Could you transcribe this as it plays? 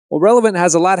Well, Relevant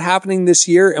has a lot happening this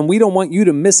year, and we don't want you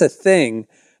to miss a thing.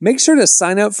 Make sure to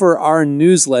sign up for our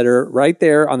newsletter right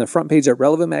there on the front page at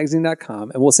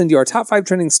relevantmagazine.com, and we'll send you our top 5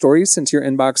 trending stories sent to your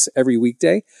inbox every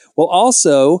weekday. We'll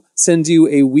also send you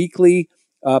a weekly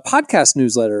podcast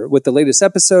newsletter with the latest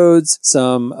episodes,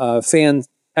 some fan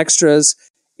extras,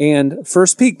 and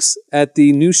first peeks at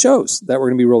the new shows that we're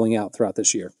going to be rolling out throughout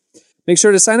this year. Make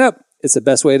sure to sign up. It's the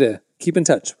best way to keep in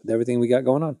touch with everything we got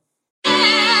going on.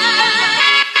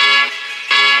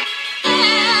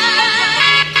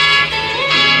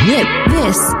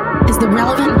 This is the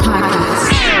Relevant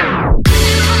Podcast.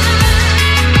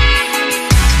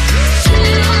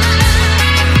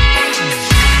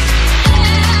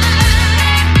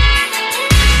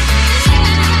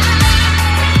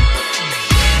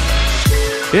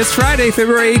 It's Friday,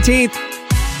 February 18th,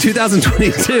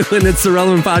 2022, and it's the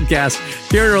Relevant Podcast.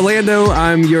 Here in Orlando,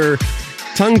 I'm your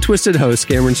tongue-twisted host,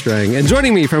 Cameron Strang. And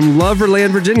joining me from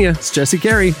Loverland, Virginia, it's Jesse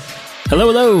Carey. Hello,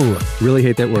 hello. Really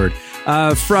hate that word.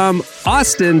 From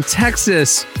Austin,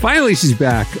 Texas, finally she's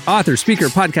back. Author, speaker,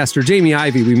 podcaster, Jamie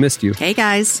Ivey. We missed you. Hey,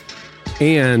 guys.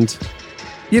 And,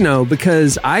 you know,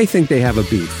 because I think they have a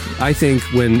beef. I think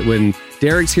when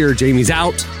Derek's here, Jamie's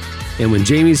out. And when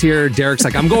Jamie's here, Derek's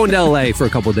like, I'm going to LA for a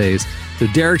couple of days. So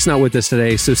Derek's not with us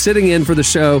today. So sitting in for the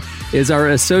show is our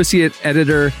associate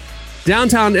editor,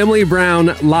 downtown Emily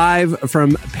Brown, live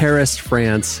from Paris,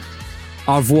 France.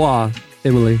 Au revoir,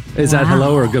 Emily. Is that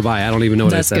hello or goodbye? I don't even know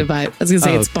what I said. That's goodbye. I was going to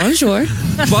say it's bonjour.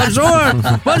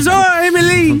 Bonjour. Bonjour,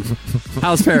 Emily.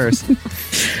 How's Paris?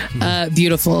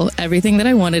 Beautiful. Everything that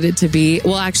I wanted it to be.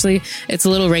 Well, actually, it's a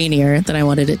little rainier than I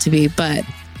wanted it to be. But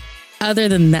other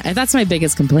than that, that's my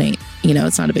biggest complaint. You know,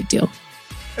 it's not a big deal.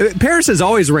 Paris is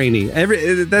always rainy.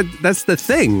 That's the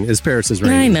thing, is Paris is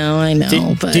rainy. I know.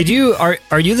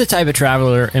 Are you the type of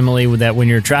traveler, Emily, that when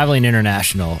you're traveling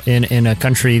international in a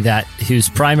country whose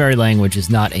primary language is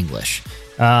not English,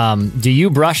 do you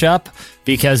brush up?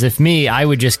 Because if me, I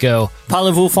would just go,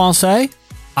 parlez-vous français?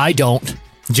 I don't.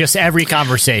 Just every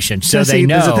conversation, so Jesse, they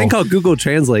know. There's a thing called Google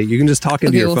Translate. You can just talk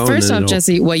into your phone. First off,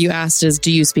 Jesse, what you asked is, do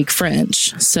you speak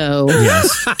French? So,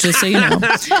 yes. Just so you know. Well,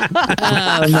 that's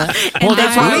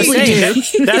what I was saying.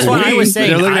 That's what I was saying.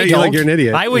 They're looking at you like you're an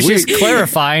idiot. I was just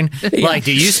clarifying. Like,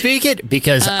 do you speak it?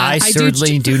 Because I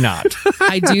certainly do not.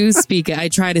 I do speak it. I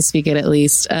try to speak it at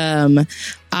least.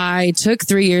 I took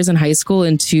 3 years in high school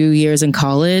and 2 years in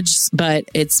college, but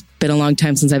it's been a long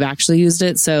time since I've actually used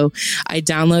it. So I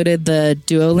downloaded the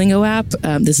Duolingo app.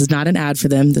 This is not an ad for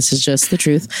them. This is just the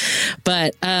truth.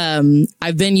 But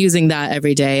I've been using that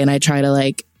every day, and I try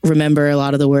to remember a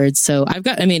lot of the words. So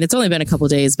it's only been a couple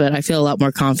days, but I feel a lot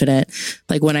more confident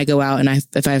when I go out and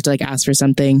if I have to ask for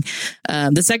something.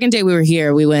 The second day we were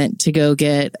here, we went to go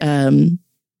get, we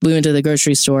went to the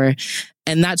grocery store.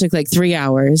 And that took 3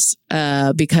 hours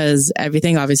because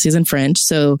everything obviously is in French.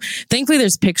 So thankfully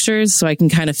there's pictures so I can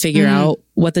kind of figure out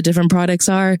what the different products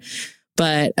are.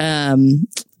 But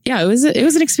it was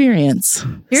an experience.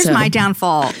 Here's my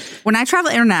downfall. When I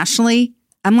travel internationally,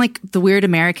 I'm like the weird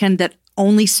American that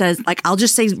only says, I'll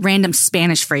just say random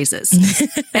Spanish phrases.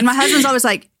 And my husband's always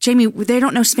like, Jamie, they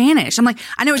don't know Spanish. I'm like,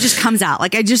 I know, it just comes out.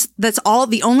 That's all.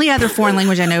 The only other foreign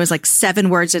language I know is 7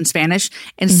 words in Spanish.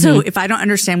 And so if I don't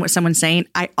understand what someone's saying,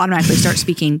 I automatically start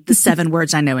speaking the 7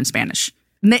 words I know in Spanish.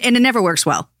 And it never works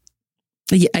well.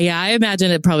 Yeah, I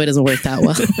imagine it probably doesn't work that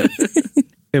well.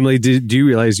 Emily, do you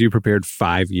realize you prepared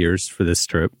 5 years for this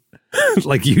trip?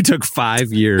 You took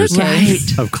 5 years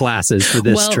of classes for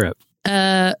this trip.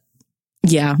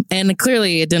 Yeah, and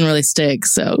clearly it didn't really stick,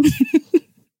 so.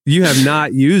 You have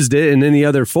not used it in any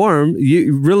other form.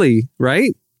 You really,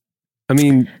 right? I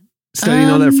mean, studying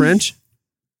all that French?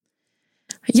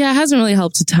 Yeah, it hasn't really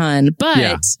helped a ton,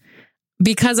 but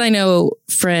because I know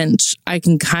French, I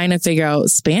can kind of figure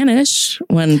out Spanish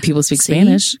when people speak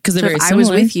Spanish, because they're very similar. If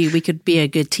I was with you, we could be a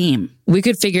good team. We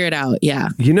could figure it out, yeah.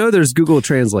 There's Google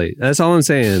Translate. That's all I'm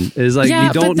saying, is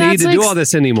you don't need to do all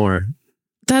this anymore.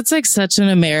 That's such an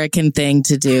American thing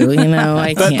to do,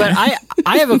 I can't. But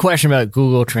I have a question about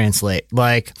Google Translate.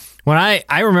 When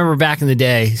I remember back in the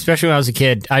day, especially when I was a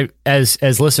kid,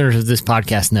 as listeners of this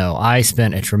podcast know, I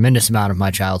spent a tremendous amount of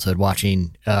my childhood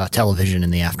watching television in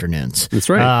the afternoons. That's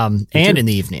right. And in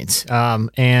the evenings,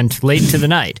 and late into the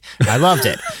night. I loved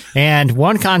it. And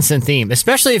one constant theme,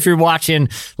 especially if you're watching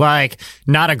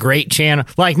not a great channel,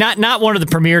 not one of the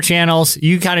premiere channels,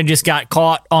 you kind of just got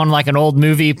caught on an old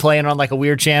movie playing on a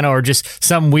weird channel or just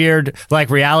some weird like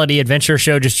reality adventure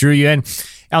show just drew you in.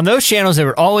 On those channels, there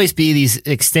would always be these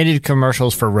extended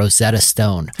commercials for Rosetta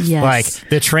Stone. Yes. Like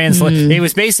the translate. It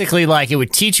was basically like it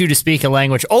would teach you to speak a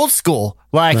language old school.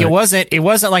 Like it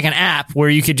wasn't like an app where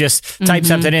you could just type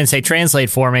something in and say, translate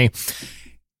for me.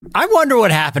 I wonder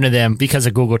what happened to them because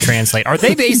of Google Translate. Are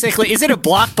they basically, is it a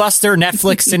Blockbuster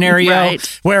Netflix scenario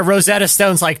where Rosetta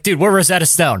Stone's like, dude, we're Rosetta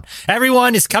Stone.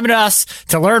 Everyone is coming to us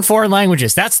to learn foreign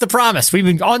languages. That's the promise. We've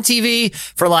been on TV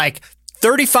for like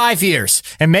 35 years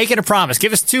and making a promise.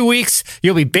 Give us 2 weeks.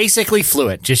 You'll be basically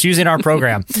fluent just using our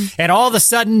program. And all of a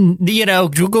sudden,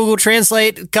 Google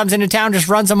Translate comes into town, just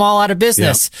runs them all out of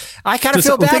business. Yep. I kind of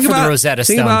feel bad for the Rosetta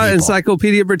Stone. Think about people.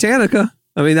 Encyclopedia Britannica.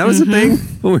 I mean, that was a thing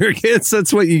when we were kids.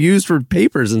 That's what you used for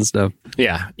papers and stuff.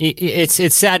 Yeah,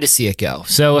 it's sad to see it go.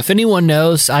 So if anyone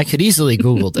knows, I could easily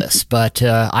Google this, but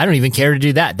I don't even care to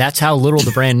do that. That's how little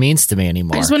the brand means to me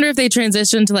anymore. I just wonder if they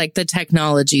transitioned to like the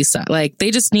technology side. Like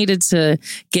they just needed to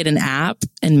get an app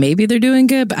and maybe they're doing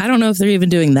good, but I don't know if they're even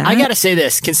doing that. I got to say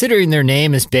this, considering their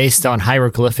name is based on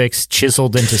hieroglyphics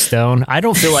chiseled into stone, I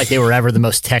don't feel like they were ever the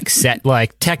most tech set.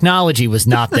 Like technology was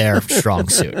not their strong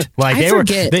suit. Like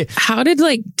how did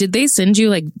they send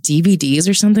you like DVDs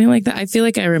or something like that? I feel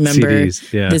like I remember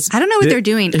CDs, yeah. this. I don't know what they're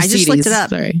doing. I just looked it up.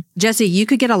 Sorry. Jesse, you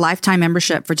could get a lifetime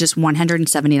membership for just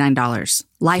 $179.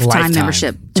 Lifetime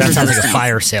membership. That sounds like a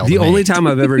fire sale. The only time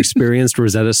I've ever experienced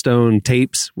Rosetta Stone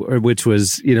tapes, which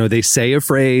was, they say a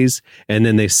phrase and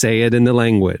then they say it in the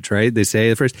language, right? They say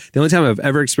the phrase. The only time I've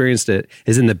ever experienced it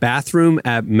is in the bathroom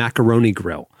at Macaroni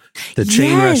Grill. The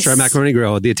chain restaurant, Macaroni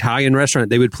Grill, the Italian restaurant.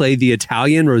 They would play the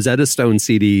Italian Rosetta Stone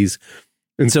CDs.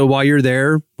 And so while you're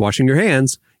there washing your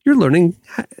hands, you're learning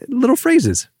little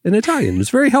phrases in Italian. It's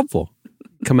very helpful.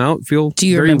 Come out, feel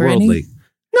very worldly. Any?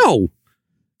 No.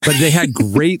 But they had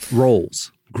great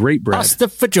rolls, great bread. Pasta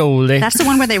fagioli. That's the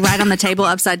one where they write on the table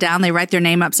upside down. They write their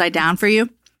name upside down for you.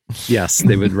 Yes,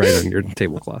 they would write on your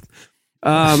tablecloth.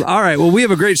 All right. Well, we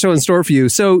have a great show in store for you.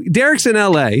 So Derek's in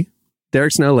L.A.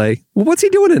 Well, what's he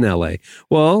doing in L.A.?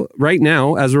 Well, right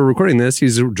now, as we're recording this,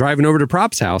 he's driving over to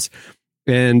Prop's house.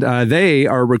 And they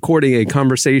are recording a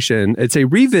conversation. It's a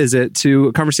revisit to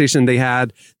a conversation they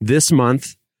had this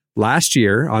month, last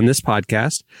year on this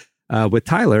podcast with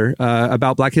Tyler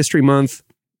about Black History Month,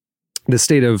 the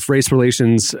state of race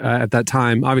relations at that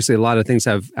time. Obviously, a lot of things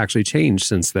have actually changed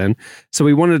since then. So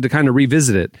we wanted to kind of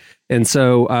revisit it. And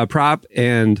so Prop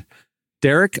and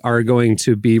Derek are going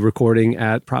to be recording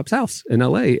at Prop's house in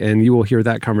LA. And you will hear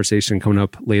that conversation coming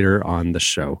up later on the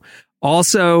show.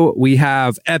 Also, we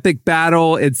have Epic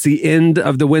Battle. It's the end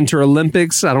of the Winter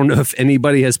Olympics. I don't know if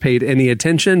anybody has paid any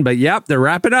attention, but yep, they're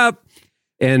wrapping up.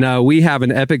 And we have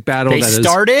an epic battle that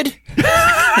started?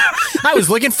 I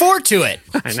was looking forward to it.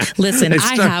 Listen,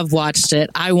 I have watched it.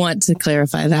 I want to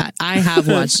clarify that. I have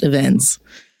watched events.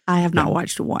 I have not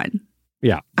watched one.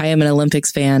 Yeah. I am an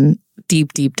Olympics fan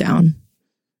deep, deep down.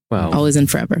 Well, always and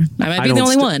forever. I might be the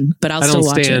only one, but I'll still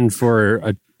watch it. I don't stand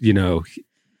for,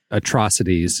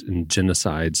 atrocities and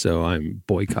genocide, so I'm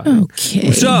boycotting.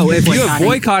 Okay. So if you have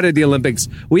boycotted the Olympics,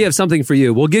 we have something for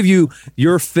you. We'll give you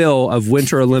your fill of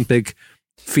Winter Olympic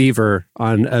fever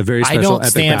on a very special epic battle. I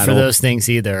don't stand for those things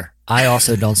either. I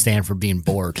also don't stand for being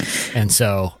bored. And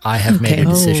so I have made a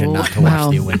decision not to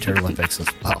watch the Winter Olympics as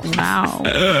well. Wow.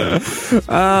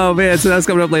 Oh, man. So that's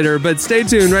coming up later. But stay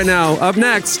tuned right now. Up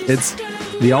next, it's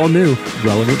the all-new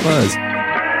Relevant Buzz.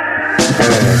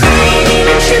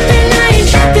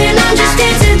 I'm just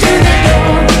dancing to the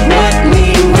floor. What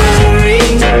me worry?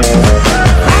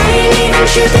 I ain't even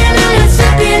tripping, I'm not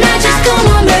slipping. I just don't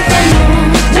want back no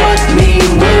more. What me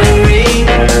worry?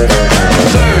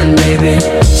 Burn, baby.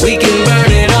 We can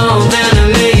burn it all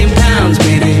down 1,000,000 pounds,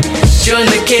 baby. Join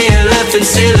the KLF and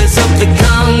sail us up the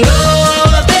Congo.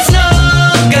 There's no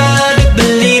God to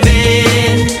believe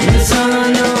in. That's all I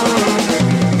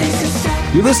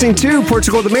know. You're listening to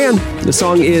Portugal The Man. The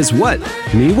song is What?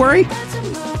 Me Worry?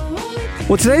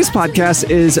 Well, today's podcast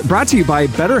is brought to you by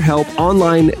BetterHelp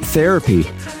Online Therapy.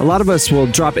 A lot of us will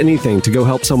drop anything to go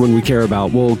help someone we care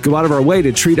about. We'll go out of our way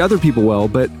to treat other people well,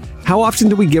 but how often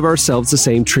do we give ourselves the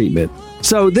same treatment?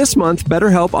 So this month,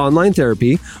 BetterHelp Online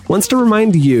Therapy wants to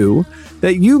remind you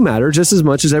that you matter just as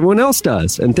much as everyone else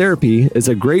does, and therapy is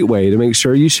a great way to make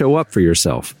sure you show up for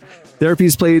yourself.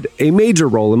 Therapy's played a major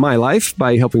role in my life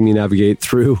by helping me navigate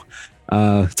through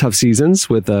tough seasons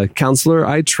with a counselor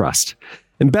I trust.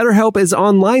 And BetterHelp is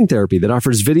online therapy that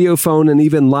offers video, phone, and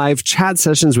even live chat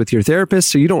sessions with your therapist,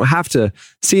 so you don't have to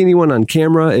see anyone on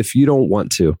camera if you don't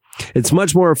want to. It's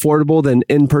much more affordable than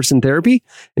in-person therapy,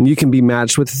 and you can be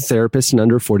matched with a therapist in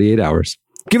under 48 hours.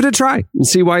 Give it a try and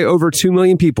see why over 2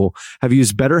 million people have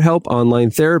used BetterHelp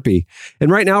Online Therapy. And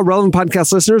right now, Relevant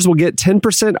Podcast listeners will get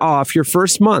 10% off your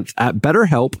first month at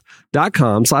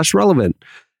BetterHelp.com/relevant.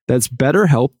 That's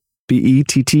BetterHelp,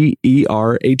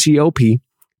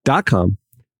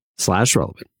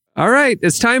 BetterHelp.com/relevant. All right,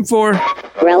 it's time for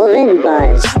Relevant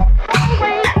Buzz.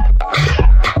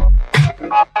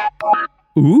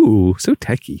 Ooh, so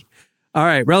techie. All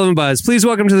right, Relevant Buzz. Please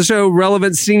welcome to the show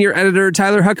Relevant Senior Editor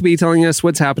Tyler Huckabee telling us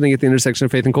what's happening at the intersection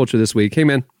of faith and culture this week. Hey,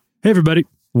 man. Hey, everybody.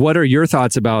 What are your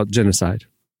thoughts about genocide?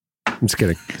 I'm just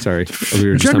kidding. Sorry. We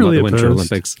were just Generally talking about the Winter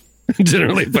opposed. Olympics.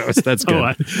 Generally opposed. That's good.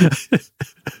 Oh,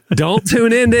 Don't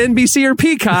tune in to NBC or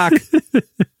Peacock.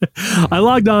 I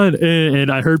logged on and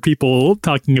I heard people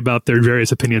talking about their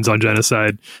various opinions on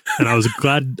genocide, and I was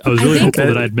really think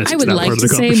hopeful that I'd missed I would that like part to of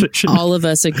the say conversation. all of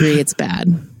us agree it's bad.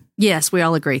 Yes, we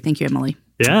all agree. Thank you, Emily.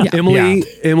 Yeah.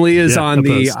 Emily is Yeah, on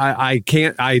opposed.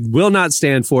 I will not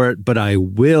stand for it, but I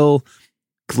will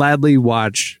gladly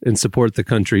watch and support the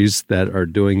countries that are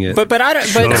doing it. But I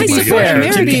don't. But Oh to be my fair,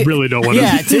 gosh. to be, I really don't want to.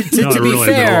 yeah, to No, I be really don't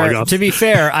fair, log off. to be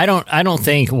fair, I don't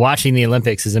think watching the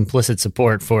Olympics is implicit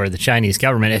support for the Chinese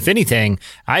government. If anything,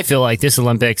 I feel like this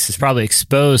Olympics has probably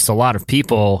exposed a lot of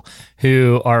people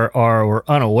who were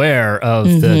unaware of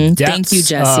the depths Thank you,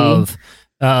 Jesse.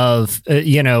 of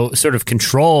sort of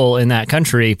control in that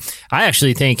country. I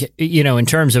actually think, in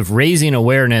terms of raising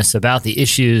awareness about the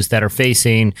issues that are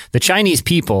facing the Chinese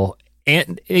people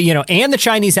and the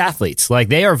Chinese athletes, like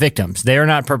they are victims. They are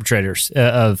not perpetrators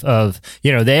of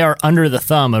they are under the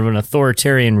thumb of an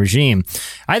authoritarian regime.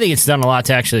 I think it's done a lot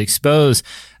to actually expose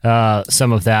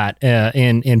some of that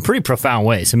in pretty profound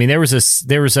ways. I mean, there was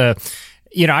a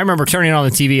I remember turning on the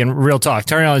TV and real talk,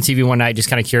 turning on the TV one night, just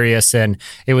kind of curious. And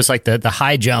it was like the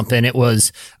high jump, and it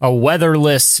was a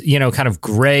weatherless, kind of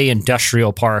gray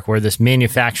industrial park where this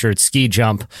manufactured ski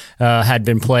jump had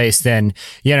been placed. And,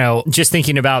 just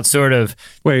thinking about sort of.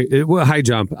 Wait, high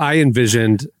jump. I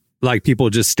envisioned like people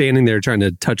just standing there trying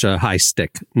to touch a high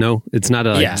stick. No, it's not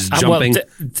just jumping.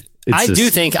 I do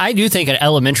think an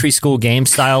elementary school game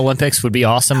style Olympics would be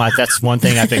awesome. That's one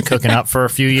thing I've been cooking up for a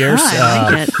few years. I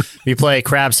like it. You play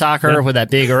crab soccer with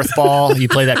that big earth ball. You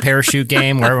play that parachute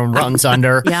game where everyone runs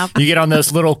under. Yep. You get on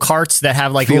those little carts that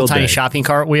have like Field little tiny day. shopping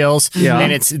cart wheels. Yeah.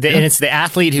 And it's the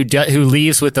athlete who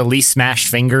leaves with the least smashed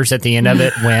fingers at the end of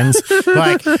it wins.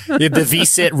 Like the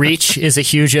V-sit reach is a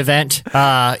huge event.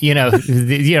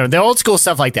 The old school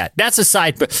stuff like that. That's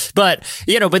aside, but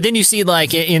then you see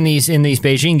like in these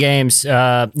Beijing games,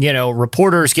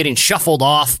 reporters getting shuffled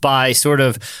off by sort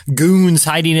of goons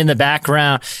hiding in the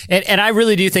background. And I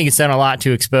really do think it's done a lot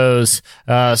to expose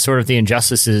sort of the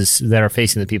injustices that are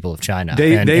facing the people of China.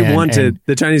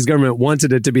 The Chinese government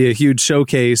wanted it to be a huge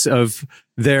showcase of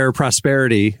their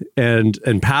prosperity and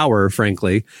power,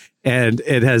 frankly. And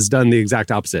it has done the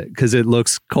exact opposite because it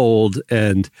looks cold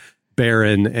and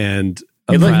barren and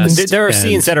there are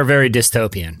scenes that are very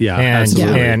dystopian. Yeah, and,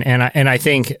 absolutely. And I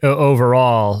think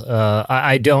overall,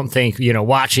 I don't think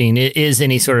watching it is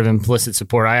any sort of implicit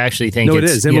support. I actually think it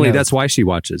is. Emily, that's why she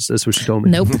watches. That's what she told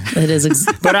me. Nope, it is.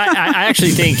 But I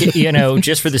actually think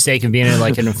just for the sake of being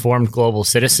like an informed global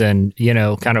citizen,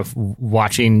 kind of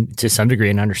watching to some degree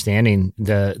and understanding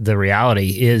the reality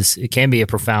it can be a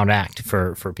profound act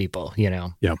for people. Yeah.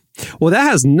 Well, that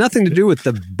has nothing to do with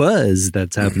the buzz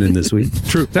that's happening this week.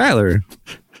 True, Tyler.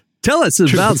 Tell us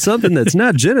about something that's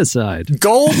not genocide.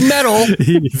 Gold medal,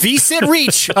 V-sit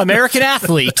reach, American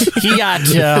athlete. He got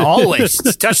all the way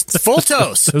touched full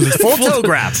toes. It was a full toe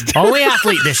grab. Only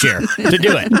athlete this year to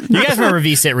do it. You guys remember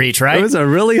V-sit reach, right? It was a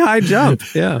really high jump.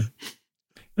 Yeah.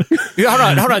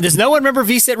 Hold on. Does no one remember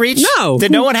V-sit reach? No.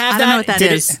 Did no one have I that? don't know what that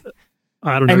is.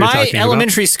 I don't know In what you're my talking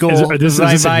elementary about. school, Is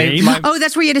this a name? Oh,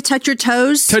 that's where you had to touch your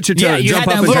toes? Touch your toes. yeah, you Jump had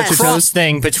up that and little touch your cross toes.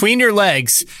 thing between your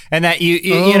legs, and that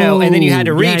and then you had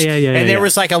to reach, and there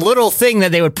was like a little thing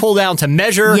that they would pull down to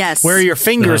measure Yes. where your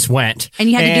fingers went, And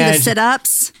you had to do the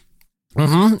sit-ups.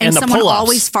 and And the someone pull-ups.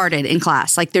 always farted in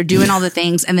class. Like they're doing all the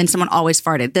things, and then someone always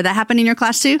farted. Did that happen in your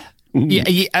class too? Yeah,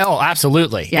 oh,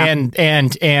 absolutely. Yeah. And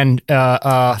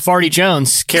Farty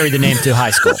Jones carried the name to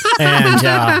high school, and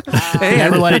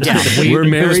never let it down. We're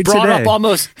married It was brought today. up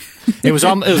almost. It was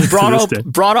brought To up this day.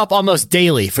 brought up almost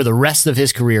daily for the rest of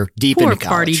his career, deep Poor into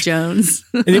college. Farty Jones.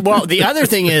 Well, the other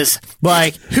thing is,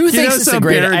 like, who You thinks know, it's a some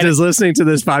great parent idea? is listening to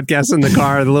this podcast in the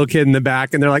car, the little kid in the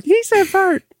back, and they're like, he said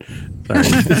fart.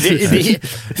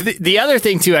 The other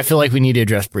thing too, I feel like we need to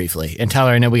address briefly, and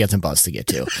Tyler, I know we got some buzz to get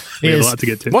to. We have a lot to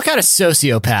get to. What kind of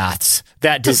sociopaths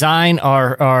that design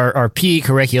our PE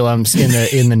curriculums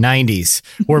in the 90s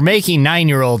were making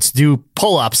 9-year-olds do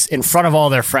pull-ups in front of all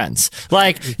their friends?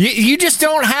 Like you just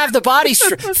don't have the body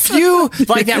strength.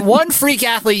 Like that one freak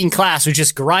athlete in class was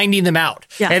just grinding them out,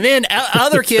 and then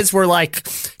other kids were like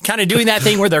kind of doing that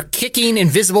thing where they're kicking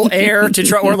invisible air to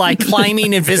try, or like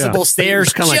climbing invisible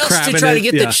stairs Kinda like just to crabbing try to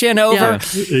it. get the chin over.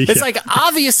 It's like,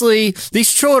 obviously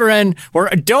these children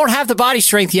don't have the body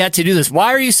strength yet to do this. Why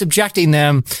are you subjecting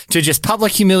them to just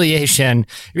public humiliation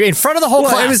in front of the whole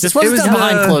class? This wasn't done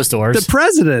behind closed doors. The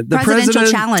presidential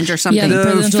challenge or something. Yeah, the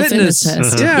presidential fitness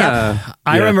test. Yeah.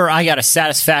 I remember I got a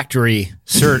satisfactory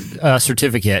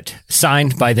certificate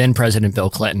signed by then President Bill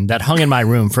Clinton that hung in my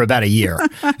room for about a year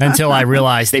until I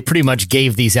realized they pretty much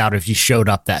gave these out if you showed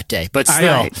up that day. But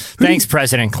still, thanks,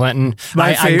 President Clinton.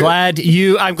 I'm glad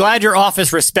your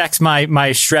office respects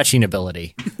my stretching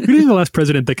ability. Who do you think the last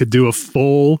president that could do a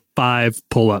full 5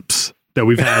 pull-ups that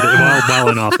we've had while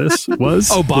in office was?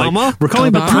 Obama? Like, we're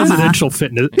calling the presidential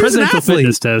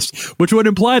fitness test, which would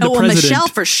imply the president. Michelle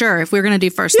for sure. If we were going to do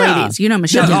first ladies,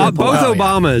 Michelle. Both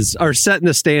Obamas are setting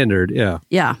the standard. Yeah.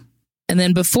 Yeah. And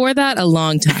then before that, a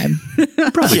long time.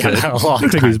 Probably a long I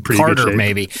think time. he was pretty good Carter, shape.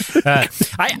 maybe.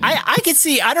 I could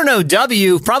see. I don't know.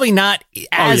 W probably not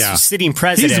as sitting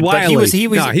president. He's but wily. he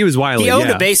was wily. He owned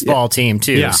a baseball team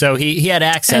too, so he had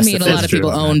access. I mean, to a lot of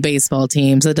people own baseball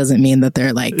teams. That doesn't mean that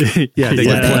they're like. They can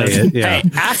play it. Yeah. Hey,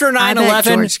 after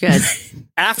 9/11,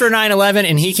 after 9/11,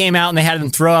 and he came out and they had him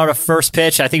throw out a first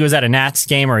pitch. I think it was at a Nats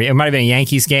game or it might have been a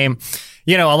Yankees game.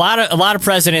 A lot of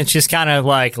presidents just kind of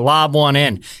like lob one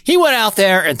in. He went out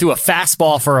there and threw a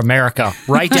fastball for America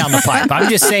right down the pipe. I'm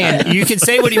just saying, you can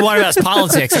say what you want about his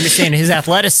politics. I'm just saying his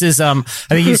athleticism. I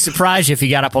think he'd surprise you if he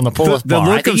got up on the pull-up bar.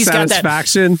 The look of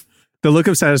satisfaction. The look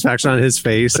of satisfaction on his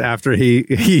face after he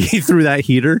threw that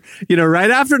heater,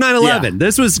 right after 9/11. Yeah.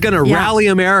 This was going to rally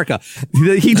America.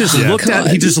 He just looked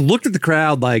at the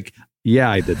crowd like,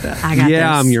 yeah, I did that. I got this.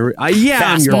 I'm your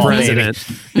president.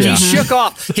 He shook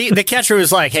off. The catcher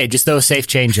was like, "Hey, just throw a safe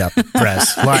changeup,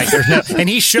 Prez." Like, and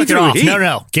he shook it off.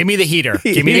 No, give me the heater.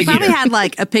 Give me the He heater. probably had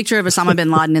like a picture of Osama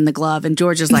bin Laden in the glove, and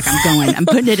George is like, I'm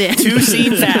putting it in.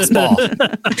 2-seam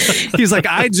fastball. He's like,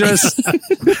 I just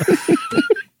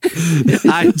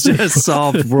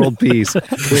solved world peace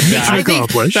with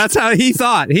that. That's how he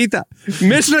thought.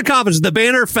 Mission accomplished. The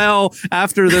banner fell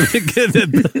after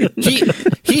the.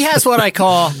 He has what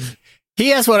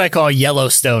I call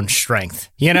Yellowstone strength.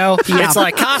 It's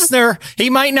like Costner. He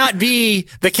might not be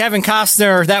the Kevin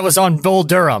Costner that was on Bull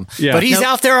Durham, but he's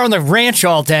out there on the ranch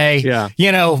all day.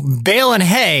 Baling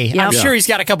hay. Yep. I'm sure he's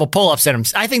got a couple pull-ups in him.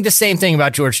 I think the same thing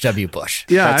about George W. Bush.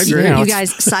 Yeah, I agree. You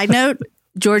guys, side note.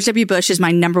 George W. Bush is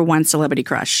my number 1 celebrity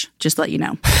crush. Just to let you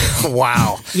know.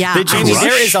 Wow. Yeah. Jamie,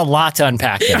 there is a lot to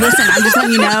unpack there. Listen, I'm just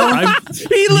letting you know.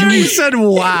 He literally said,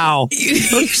 wow.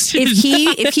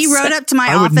 If he rode up to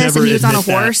my office and he was on a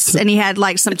horse and he had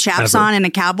like some chaps on and a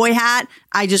cowboy hat,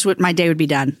 my day would be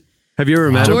done. Have you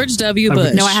ever met him? George W.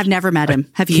 Bush? No, I have never met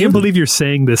him. Have you? I can't believe you're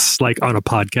saying this like on a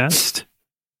podcast.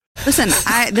 Listen,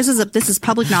 this is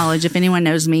public knowledge. If anyone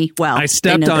knows me, well, I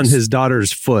stepped on his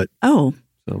daughter's foot. Oh.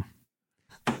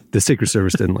 The Secret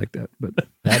Service didn't like that, but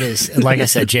that is, like I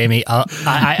said, Jamie.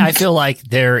 I feel like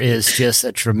there is just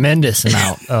a tremendous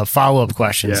amount of follow-up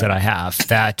questions that I have.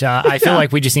 That I feel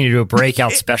like we just need to do a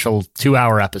breakout special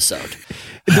 2-hour episode.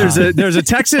 There's a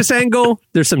Texas angle.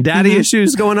 There's some daddy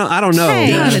issues going on. I don't know.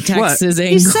 Hey, Not a Texas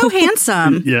angle. He's so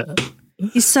handsome. Yeah,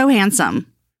 he's so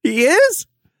handsome. He is.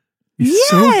 He's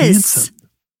so handsome.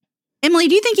 Emily,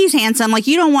 do you think he's handsome? Like,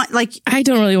 you don't want, like... I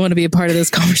don't really want to be a part of this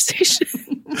conversation.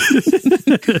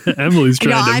 Emily's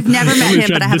trying to... I've never met him,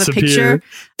 but I have disappear. a picture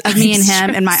of me and him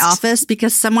in my office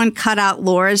because someone cut out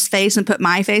Laura's face and put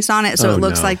my face on it, so it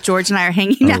looks like George and I are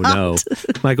hanging out. No.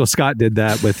 Michael Scott did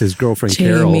that with his girlfriend,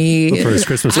 Jamie. Carol, for his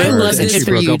Christmas I card. love this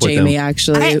for you, Jamie,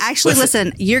 actually. Actually,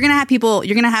 listen, you're going to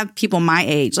have people my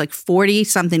age, like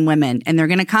 40-something women, and they're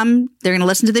going to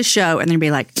listen to this show, and they're going to be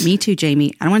like, me too,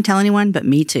 Jamie. I don't want to tell anyone, but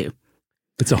me too.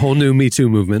 It's a whole new Me Too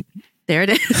movement. There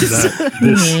it is.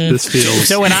 This feels...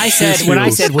 So when I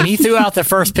said when he threw out the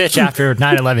first pitch after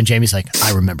 9/11, Jamie's like,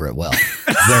 I remember it well,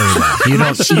 very well. You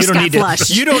don't need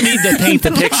to paint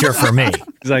the picture for me.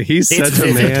 He's like, he's It's such a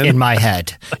vivid man. in my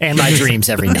head and my dreams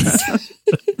every night.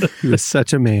 He was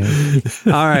such a man.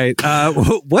 All right.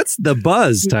 What's the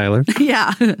buzz, Tyler?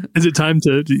 Yeah. Is it time?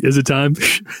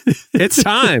 It's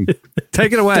time.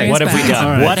 Take it away. What have we done?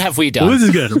 All right. What have we done? Well, this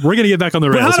is good. We're going to get back on the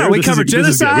rails. Well, hold on. We covered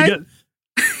genocide?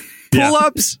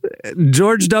 pull-ups,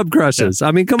 George Dub crushes.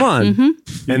 I mean, come on.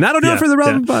 And that'll do it for the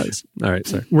relevant buzz. All right,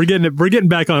 sorry. We're getting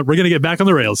back on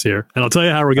the rails here, and I'll tell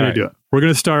you how we're going to do it. We're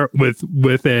going to start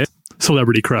with a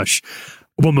celebrity crush,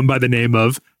 a woman by the name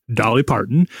of Dolly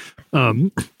Parton.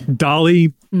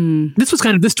 Dolly,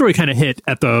 this story kind of hit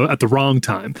at the wrong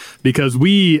time, because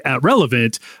we at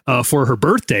Relevant for her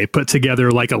birthday put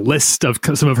together like a list of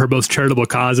some of her most charitable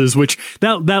causes, which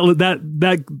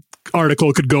that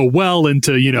article could go well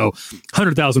into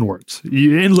 100,000 words.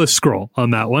 Endless scroll on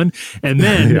that one, and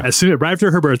then right after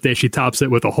her birthday, she tops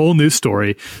it with a whole new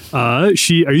story. Are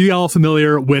you all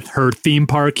familiar with her theme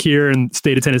park here in the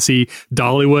state of Tennessee,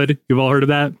 Dollywood? You've all heard of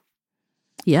that?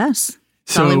 Yes.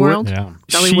 So, Dolly World. Yeah.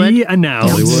 She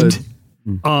announced Dollywood.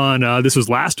 on this was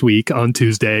last week on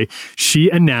Tuesday. She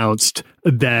announced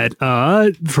that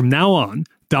from now on,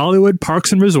 Dollywood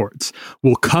Parks and Resorts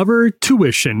will cover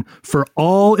tuition for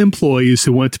all employees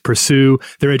who want to pursue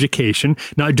their education.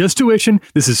 Not just tuition.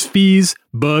 This is fees,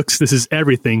 books. This is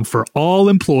everything for all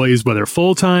employees, whether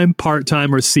full-time,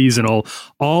 part-time, or seasonal,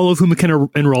 all of whom can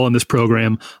enroll in this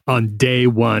program on day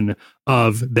one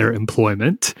of their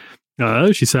employment.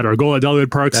 She said, our goal at Dollywood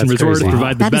Parks and Resorts is to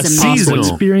provide the best possible Seasonal.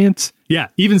 experience. Yeah,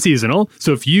 even seasonal.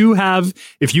 So if you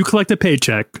collect a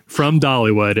paycheck from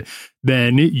Dollywood,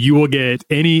 then you will get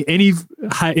any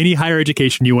higher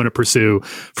education you want to pursue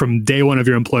from day one of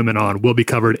your employment on will be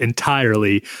covered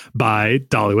entirely by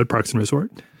Dollywood Parks and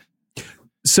Resort.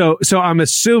 So I'm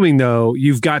assuming, though,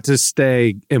 you've got to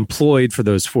stay employed for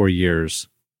those 4 years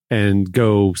and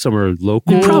go somewhere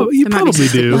local. You probably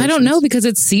do. Well, I don't know, because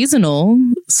it's seasonal.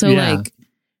 So like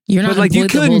you're not But like you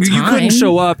employed the whole time. couldn't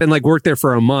show up and like work there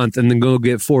for a month and then go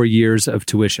get 4 years of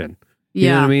tuition. You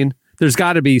know what I mean? There's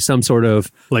got to be some sort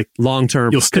of like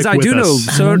long-term, because I do know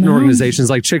certain organizations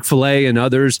like Chick-fil-A and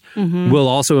others will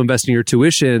also invest in your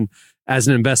tuition as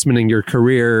an investment in your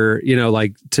career,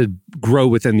 like to grow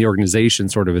within the organization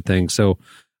sort of a thing. So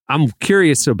I'm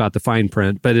curious about the fine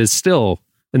print, but it's still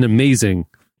an amazing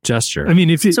gesture. I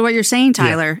mean, so what you're saying,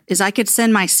 Tyler, is I could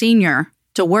send my senior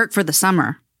to work for the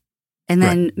summer, and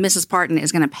then Mrs. Parton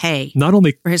is going to pay not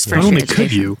only for his first not only year could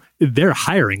education. you, they're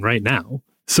hiring right now.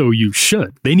 So you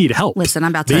should. They need help. Listen,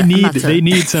 I'm about to. They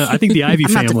need to. I think the Ivy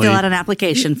I'm about family. to fill out an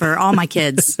application for all my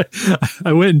kids.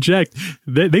 I went and checked.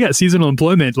 They got seasonal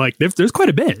employment. Like there's quite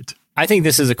a bit. I think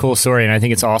this is a cool story, and I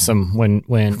think it's awesome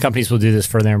when companies will do this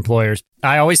for their employers.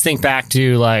 I always think back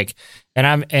to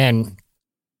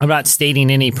I'm not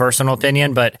stating any personal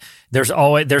opinion, but there's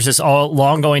this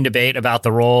long going debate about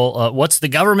the role. What's the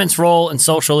government's role in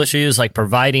social issues like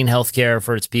providing healthcare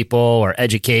for its people, or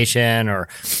education, or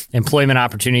employment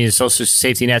opportunities, social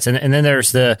safety nets, and then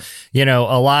there's a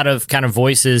lot of kind of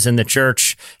voices in the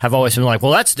church have always been like,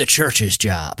 well, that's the church's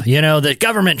job. The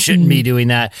government shouldn't be doing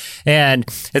that, and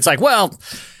it's like, well,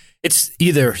 it's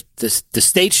either the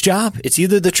state's job, it's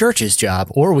either the church's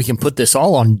job, or we can put this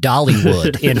all on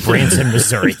Dollywood in Branson,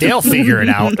 Missouri. They'll figure it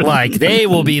out. Like, they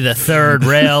will be the third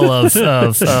rail of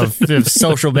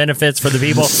social benefits for the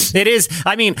people. It is.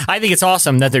 I mean, I think it's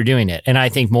awesome that they're doing it, and I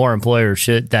think more employers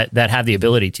should that have the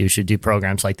ability to should do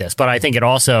programs like this. But I think it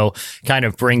also kind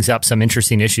of brings up some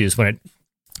interesting issues when it.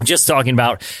 Just talking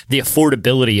about the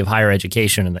affordability of higher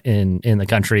education in the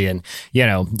country, and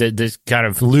the kind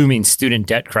of looming student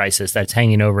debt crisis that's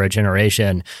hanging over a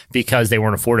generation because they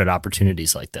weren't afforded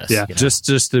opportunities like this. Yeah,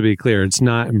 just to be clear, it's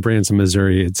not in Branson,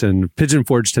 Missouri. It's in Pigeon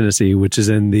Forge, Tennessee, which is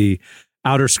in the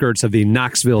outer skirts of the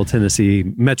Knoxville, Tennessee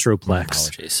metroplex.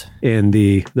 Apologies. In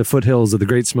the foothills of the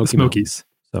Great Smokies. Mountains.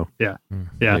 So yeah,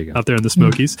 out there in the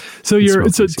Smokies. So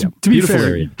to be beautiful fair,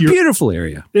 area. Beautiful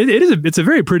area. It's a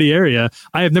very pretty area.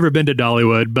 I have never been to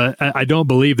Dollywood, but I don't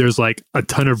believe there's like a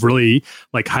ton of really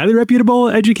like highly reputable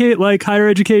higher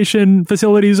education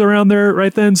facilities around there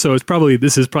right then. So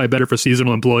this is probably better for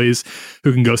seasonal employees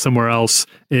who can go somewhere else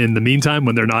in the meantime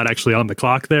when they're not actually on the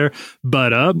clock there.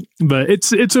 But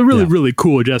it's a really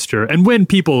cool gesture. And when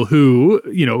people who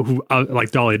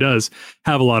like Dolly does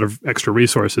have a lot of extra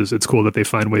resources, it's cool that they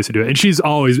find ways to do it.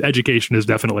 And education is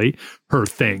definitely her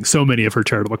thing. So many of her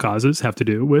charitable causes have to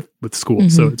do with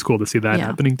school. So it's cool to see that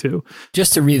happening too.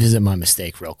 Just to revisit my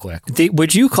mistake real quick.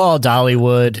 Would you call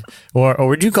Dollywood or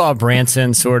would you call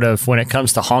Branson sort of, when it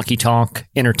comes to honky tonk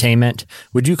entertainment,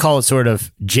 would you call it sort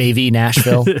of JV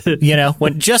Nashville? when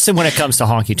it comes to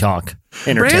honky tonk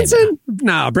entertainment. Branson?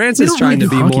 No, Branson's trying to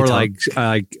be more like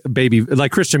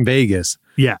Christian Vegas.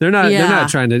 Yeah. They're not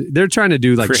trying to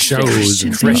do like shows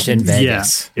and Christian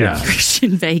Vegas. Yeah.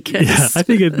 Christian Vegas. Yeah, I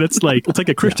think it's like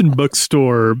a Christian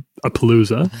bookstore, a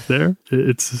palooza there.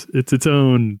 It's its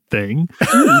own thing.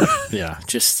 Yeah,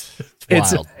 just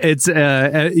It's wild. It's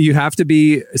you have to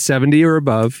be 70 or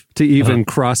above to even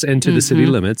cross into the city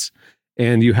limits,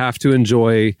 and you have to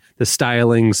enjoy the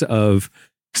stylings of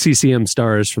CCM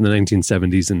stars from the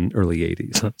 1970s and early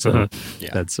 80s. So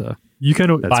that's you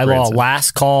kind of by law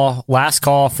last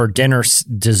call for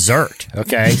dessert.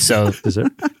 Okay, so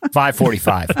dessert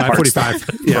 5:45.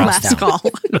 5:45. Yeah, Last call.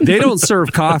 They don't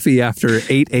serve coffee after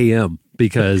 8 a.m.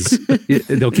 because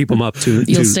they'll keep them up to.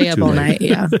 You'll stay up all night.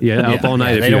 Yeah. Up all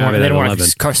night. Yeah, if you have it they at don't 11. want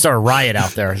to start a riot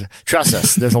out there. Trust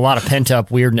us, there's a lot of pent up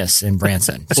weirdness in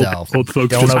Branson. So old folks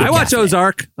don't just- know. I watch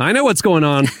Ozark. I know what's going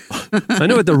on. I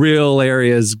know what the real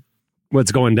area is,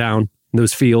 what's going down in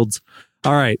those fields.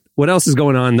 All right. What else is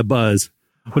going on in the buzz?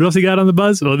 What else you got on the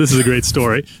buzz? Oh, this is a great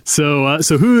story. So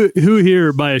who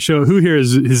here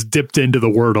has dipped into the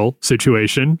Wordle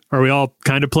situation? Are we all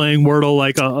kind of playing Wordle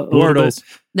like a little bit?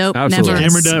 Nope, Absolutely.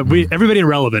 never. Cameron, everybody in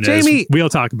Relevant Jamie- is. We all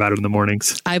talk about it in the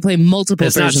mornings. I play multiple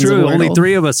That's not versions true. of Wordle. Only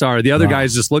 3 of us are. The other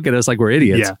guys just look at us like we're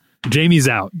idiots. Yeah. Jamie's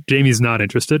out. Jamie's not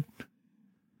interested.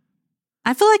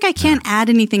 I feel like I can't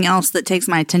add anything else that takes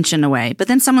my attention away. But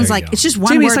then someone's There you like, go. it's just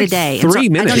one Jamie's word like a day. 3 And so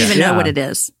minutes. I don't even Yeah. know what it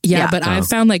is. Yeah, but I've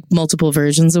found like multiple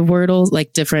versions of Wordle,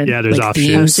 like different Yeah, there's like, options.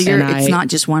 Oh, themes. so you're, and it's not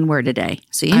just one word a day.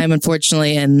 See? I'm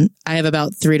unfortunately, and I have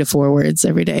about 3 to 4 words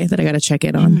every day that I got to check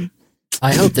in on.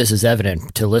 I hope this is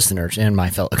evident to listeners and my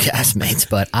fellow castmates,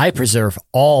 but I preserve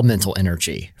all mental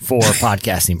energy for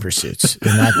podcasting pursuits.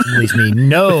 And that leaves me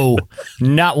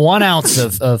not 1 ounce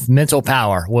of mental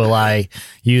power will I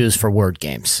use for word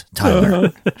games.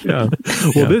 Tyler. Well,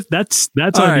 that's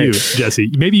All on right. you,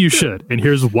 Jesse. Maybe you should. And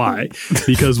here's why.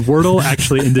 Because Wordle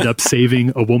actually ended up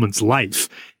saving a woman's life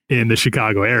in the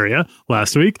Chicago area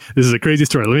last week. This is a crazy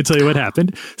story. Let me tell you what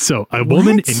happened. So a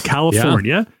woman in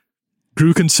California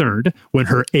grew concerned when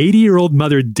her 80-year-old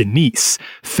mother, Denise,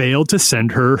 failed to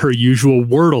send her usual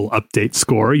Wordle update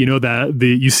score. You know that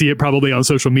you see it probably on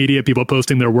social media, people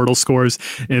posting their Wordle scores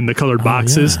in the colored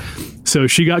boxes. So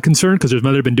she got concerned because her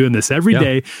mother had been doing this every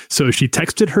day. So she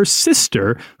texted her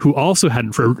sister, who also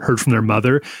hadn't heard from their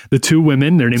mother. The 2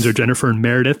 women, their names are Jennifer and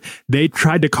Meredith, they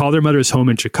tried to call their mother's home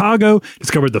in Chicago,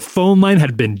 discovered the phone line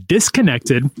had been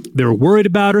disconnected. They were worried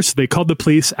about her, so they called the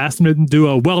police, asked them to do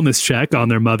a wellness check on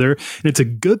their mother. And it's a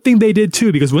good thing they did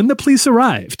too, because when the police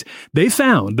arrived, they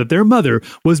found that their mother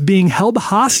was being held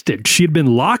hostage. She had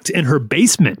been locked in her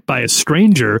basement by a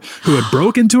stranger who had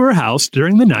broke into her house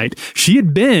during the night. She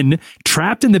had been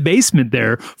trapped in the basement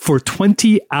there for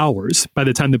 20 hours by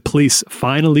the time the police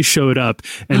finally showed up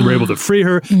and were able to free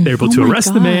her. They were able to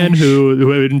arrest the man who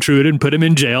had intruded and put him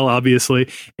in jail, obviously.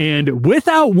 And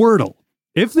without Wordle,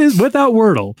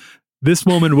 this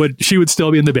woman would still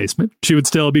be in the basement. She would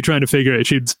still be trying to figure it.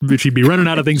 She'd be running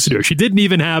out of things to do. She didn't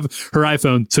even have her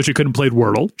iPhone, so she couldn't play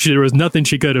Wordle. There was nothing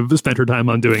she could have spent her time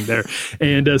on doing there.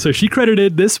 And so she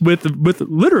credited this with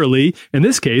literally, in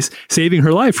this case, saving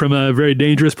her life from a very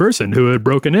dangerous person who had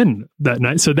broken in that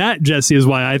night. So that, Jesse, is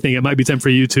why I think it might be time for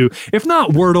you to, if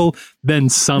not Wordle, then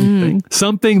something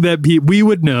that we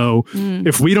would know.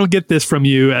 If we don't get this from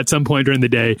you at some point during the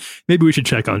day, maybe we should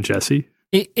check on Jesse.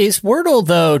 Is Wordle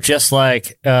though just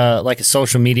like a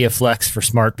social media flex for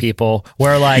smart people,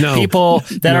 where like people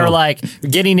that are like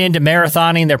getting into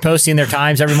marathoning, they're posting their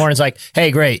times every morning. It's like,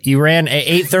 hey, great, you ran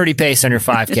a 8:30 pace on your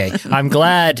 5K. I'm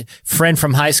glad, friend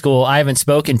from high school I haven't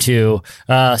spoken to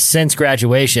since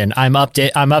graduation. I'm up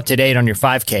to date on your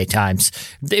 5K times.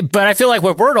 But I feel like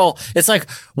with Wordle, it's like,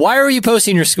 why are you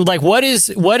posting your school? Like, what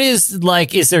is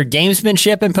like? Is there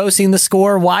gamesmanship in posting the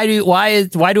score? Why do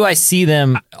I see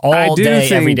them all day? I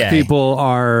think every day. people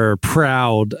are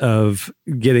proud of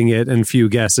getting it in few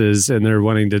guesses and they're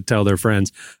wanting to tell their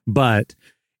friends, but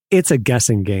it's a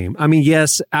guessing game. I mean,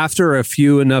 yes, after a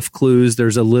few enough clues,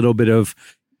 there's a little bit of,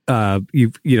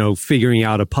 figuring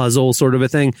out a puzzle sort of a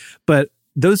thing. But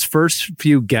those first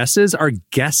few guesses are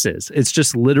guesses. It's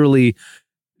just literally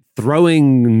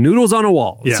throwing noodles on a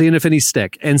wall, seeing if any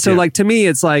stick. And so like, to me,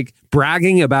 it's like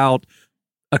bragging about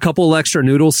a couple extra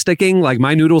noodles sticking, like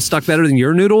my noodles stuck better than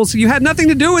your noodles. You had nothing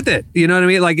to do with it. You know what I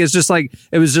mean? Like, it's just like,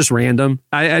 it was just random.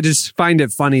 I just find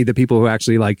it funny that people who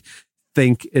actually like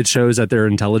think it shows that they're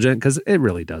intelligent, because it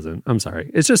really doesn't. I'm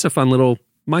sorry. It's just a fun little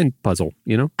mind puzzle,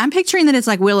 you know? I'm picturing that it's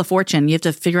like Wheel of Fortune. You have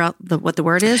to figure out what the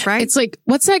word is, right? It's like,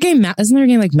 what's that game? Isn't there a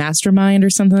game like Mastermind or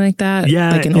something like that?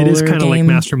 Yeah, like an it is older kind of like game?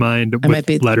 Mastermind I might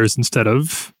be- with letters instead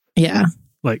of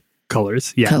like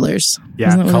colors. Yeah. Colors. Yeah.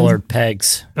 Isn't that what Colored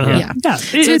pegs. Yeah.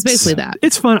 So it's basically that.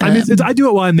 It's fun. I mean, I do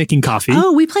it while I'm making coffee.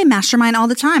 Oh, we play Mastermind all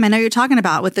the time. I know you're talking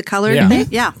about with the colored thing.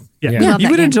 Yeah. Yeah. We love You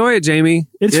that would game. enjoy it, Jamie.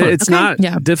 It's fun. It's Okay.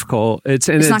 not difficult. It's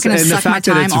not gonna and the suck my fact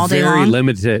that time it's all day very long?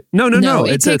 limited. No. No,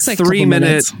 it It's a takes like a couple 3 minute.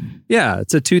 minutes. Yeah,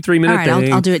 it's a 2-3 minute All right,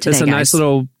 thing. I'll do it today, It's a nice guys.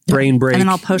 little brain break. And then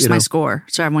I'll post you know. my score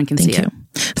so everyone can Thank see you.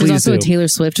 it. There's also do. a Taylor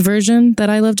Swift version that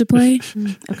I love to play.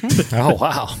 Okay. Oh,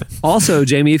 wow. Also,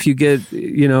 Jamie, if you get,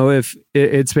 if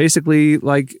it's basically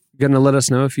like going to let us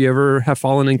know if you ever have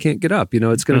fallen and can't get up.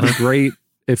 It's going to be great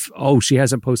if, she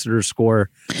hasn't posted her score.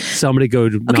 Somebody go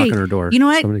knock on her door. You know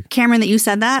what, Somebody- Cameron, that you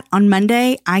said that on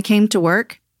Monday, I came to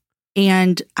work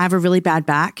and I have a really bad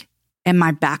back and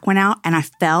my back went out and I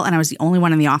fell and I was the only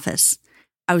one in the office.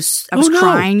 I was no.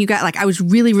 crying. You got I was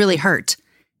really, really hurt.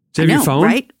 Do you have your phone?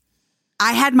 Right?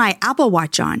 I had my Apple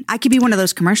Watch on. I could be one of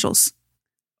those commercials.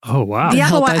 Oh wow. The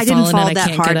Apple Help, Watch, I've I didn't fallen fall and I that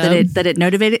can't hard get that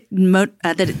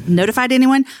it notified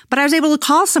anyone, but I was able to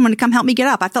call someone to come help me get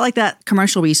up. I felt like that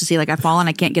commercial we used to see, like I fall and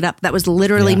I can't get up. That was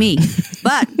literally me.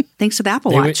 But thanks to the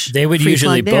Apple Watch. They would Free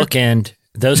usually plug there. bookend.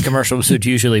 Those commercials would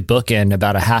usually bookend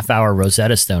about a half-hour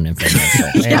Rosetta Stone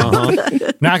infomercial.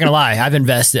 And, not gonna lie, I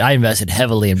invested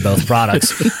heavily in both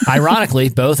products. Ironically,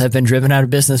 both have been driven out of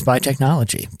business by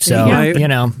technology. So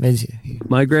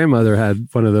My grandmother had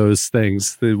one of those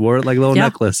things. They wore it like a little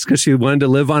necklace because she wanted to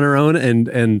live on her own,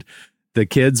 and the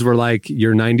kids were like,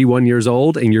 "You're 91 years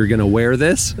old and you're going to wear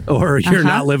this, or you're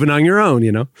not living on your own."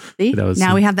 See? That was-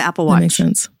 Now we have the Apple That Watch. makes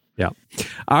sense. Yeah.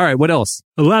 All right. What else?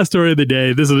 The last story of the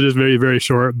day, this is just very, very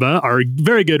short, but our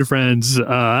very good friends,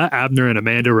 Abner and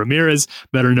Amanda Ramirez,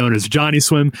 better known as Johnny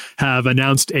Swim, have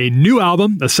announced a new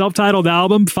album, a self-titled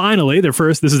album. Finally, this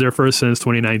is their first since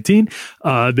 2019.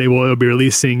 They will be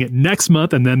releasing next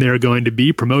month, and then they're going to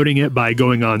be promoting it by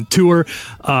going on tour.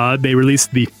 They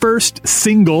released the first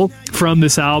single from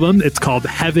this album. It's called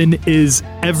Heaven Is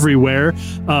Everywhere.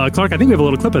 Clark, I think we have a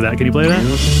little clip of that. Can you play that?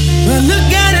 Well,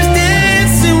 look at us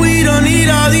dancing, we don't need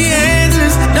all the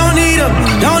answers. Don't need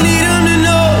them to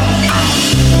know.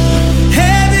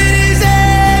 Heaven is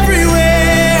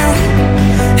everywhere.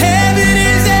 Heaven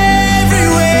is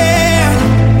everywhere.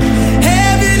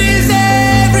 Heaven is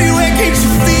everywhere. Can't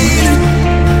you feel it?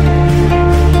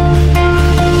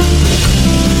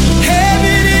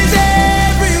 Heaven is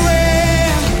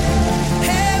everywhere.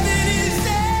 Heaven is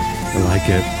everywhere. I like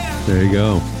it. There you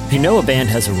go. You know a band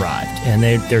has arrived, and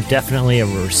they're definitely a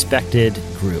respected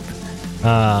group.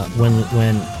 When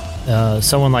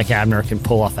someone like Abner can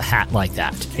pull off a hat like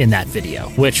that in that video,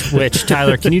 which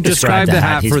Tyler, can you describe the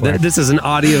hat he's for wearing? this is an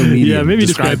audio medium. Yeah, maybe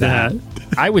describe the hat.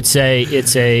 I would say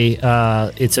it's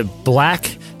a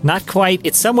black, not quite.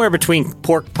 It's somewhere between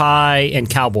pork pie and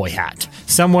cowboy hat.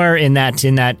 Somewhere in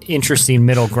that interesting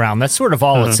middle ground. That's sort of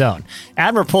all its own.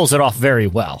 Abner pulls it off very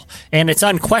well, and it's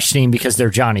unquestioning because they're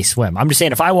Johnny Swim. I'm just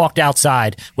saying, if I walked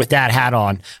outside with that hat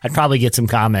on, I'd probably get some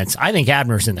comments. I think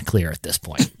Abner's in the clear at this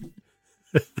point.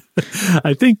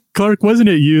 I think, Clark, wasn't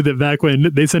it you that back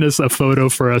when they sent us a photo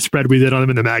for a spread we did on them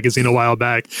in the magazine a while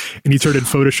back, and you started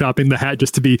photoshopping the hat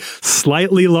just to be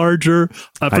slightly larger?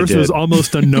 At first it was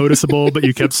almost unnoticeable, but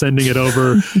you kept sending it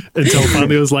over until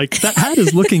finally it was like, that hat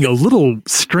is looking a little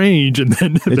strange. And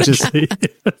then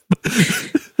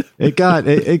it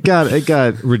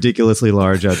got ridiculously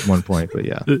large at one point, but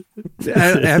yeah.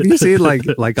 Have you seen like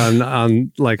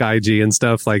on like IG and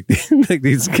stuff, like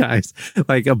these guys,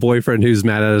 like a boyfriend who's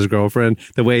mad at his girlfriend,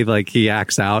 the way like he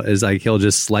acts out is like he'll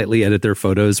just slightly edit their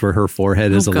photos where her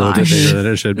forehead is a little bit bigger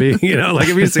than it should be. Like,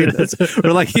 have you seen this?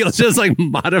 Or like he'll just like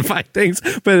modify things,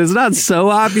 but it's not so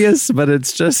obvious, but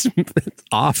it's just it's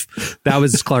off. That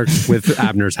was Clark with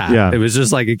Abner's hat. Yeah. It was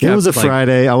just like It was a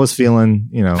Friday. I was feeling,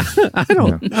 I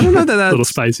don't know that a little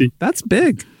spicy. That's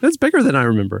big. That's bigger than I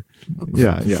remember.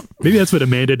 Yeah. Maybe that's what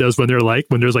Amanda does when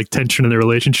there's like tension in their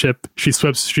relationship. She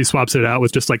swaps it out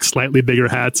with just like slightly bigger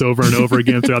hats over and over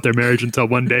again throughout their marriage until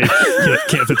one day he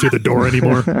can't fit through the door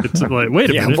anymore. It's like, wait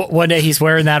a minute. One day he's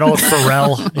wearing that old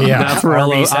Pharrell, that Pharrell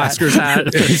Arby's hat. Oscars hat.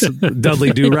 It's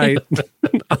Dudley Do Right.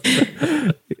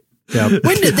 Yeah.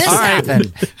 When did this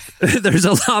happen? There's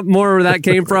a lot more where that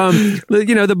came from.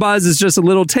 The buzz is just a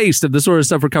little taste of the sort of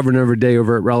stuff we're covering every day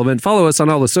over at Relevant. Follow us on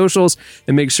all the socials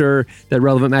and make sure that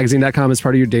relevantmagazine.com is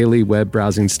part of your daily web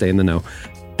browsing. Stay in the know.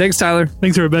 Thanks, Tyler.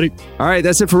 Thanks, everybody. All right,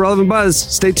 that's it for Relevant Buzz.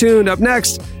 Stay tuned. Up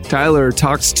next, Tyler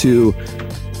talks to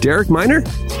Derek Minor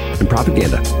and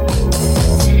Propaganda.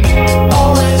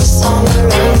 Always on the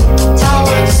run,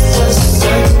 towers to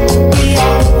sun. We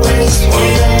always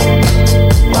wonder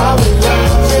why we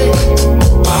love it,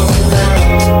 why we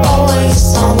love.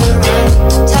 Always on the run,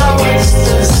 towers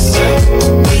to sun.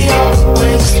 We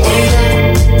always wonder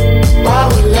why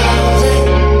we love it,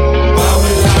 why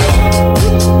we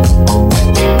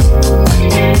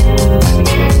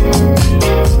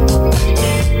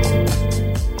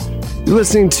You're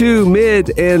listening to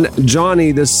Mid and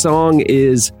Johnny. The song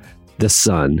is The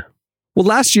Sun. Well,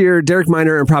 last year, Derek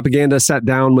Miner and Propaganda sat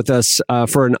down with us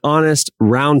for an honest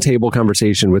roundtable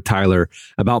conversation with Tyler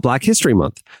about Black History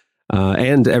Month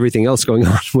and everything else going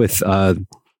on with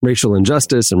racial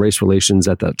injustice and race relations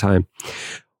at that time.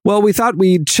 Well, we thought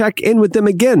we'd check in with them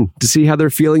again to see how they're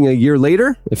feeling a year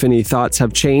later, if any thoughts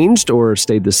have changed or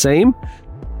stayed the same.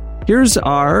 Here's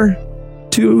our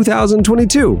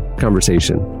 2022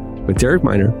 conversation with Derek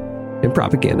Miner and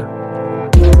Propaganda.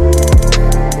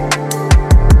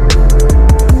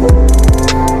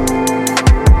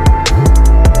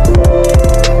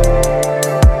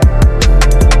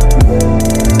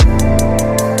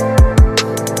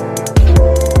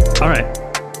 All right.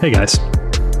 Hey, guys.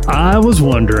 I was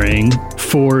wondering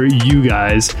for you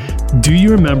guys, do you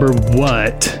remember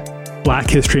what Black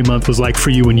History Month was like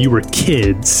for you when you were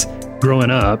kids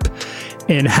growing up?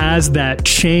 And has that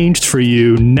changed for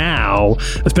you now,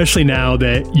 especially now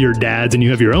that you're dads and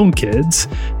you have your own kids?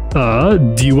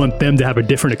 Do you want them to have a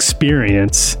different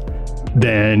experience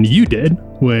than you did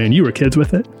when you were kids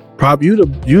with it? Prop, you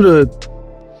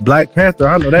the Black Panther.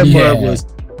 I know that mug was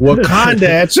Wakanda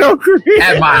at your crib.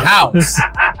 At my house.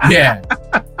 Yeah.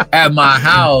 At my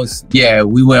house,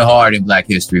 we went hard in Black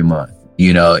History Month.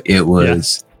 You know, it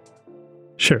was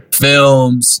sure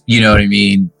films, you know what I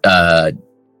mean?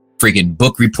 Freaking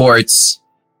book reports.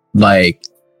 Like,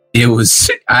 it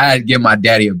was, I had to give my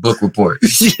daddy a book report.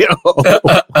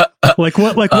 Like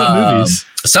what movies?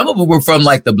 Some of them were from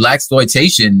like the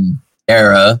Blaxploitation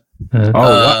era.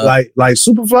 Like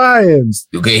Superfly and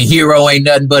okay, Hero Ain't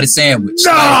Nothing But a Sandwich.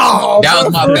 No, like, that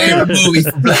was my favorite movie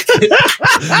from Black.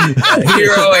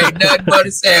 Hero Ain't Nothing But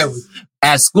a Sandwich.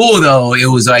 At school, though, it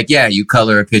was like, you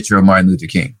color a picture of Martin Luther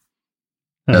King.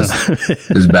 That's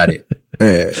about it.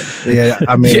 Yeah.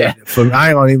 I mean, I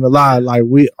ain't gonna even lie. Like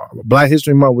Black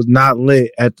History Month was not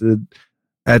lit at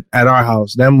our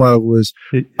house. That mug was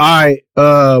all right.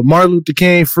 Martin Luther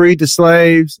King freed the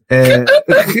slaves, and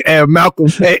and Malcolm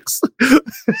X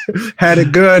had a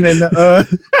gun, and it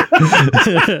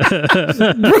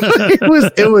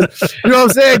was you know what I'm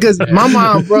saying? Because my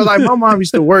mom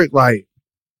used to work like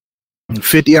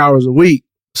 50 hours a week,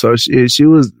 so she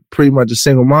was pretty much a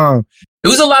single mom. It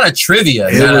was a lot of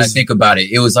trivia now that I think about it.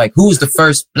 It was like, who was the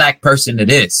first Black person to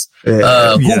this?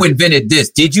 Who invented this?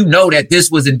 Did you know that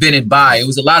this was invented by? It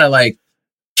was a lot of like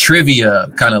trivia,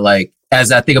 kind of like,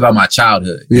 as I think about my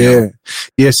childhood. Yeah.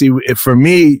 See, for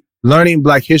me, learning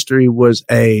Black history was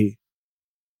a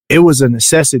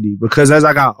necessity, because as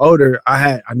I got older,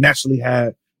 I'm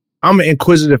an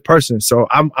inquisitive person. So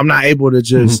I'm not able to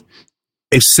just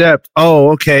accept,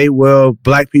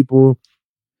 Black people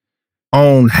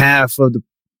own half of the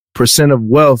percent of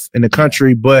wealth in the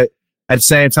country, but at the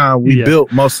same time, we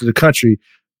built most of the country.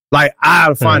 Like, I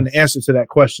gotta find the answer to that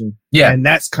question. Yeah. And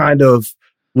that's kind of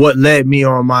what led me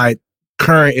on my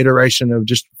current iteration of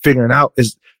just figuring out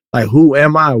is like, who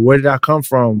am I? Where did I come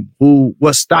from?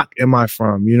 What stock am I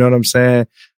from? You know what I'm saying?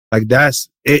 Like,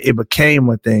 it became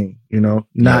a thing, you know,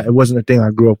 it wasn't a thing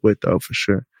I grew up with though, for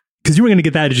sure. Because you were going to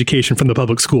get that education from the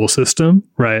public school system,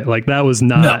 right? Like that was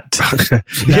not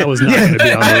that was not going to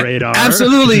be on the radar.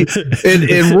 Absolutely.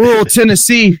 In rural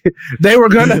Tennessee, they were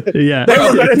going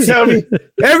to tell me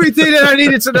everything that I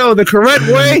needed to know the correct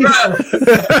way.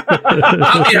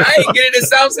 I mean, I ain't getting to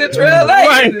South Central LA.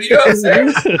 Right. You know what I'm saying?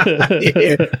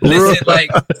 Listen, like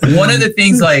one of the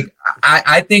things, like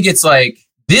I think it's like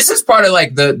this is part of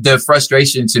like the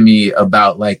frustration to me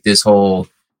about like this whole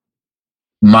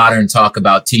modern talk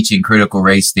about teaching critical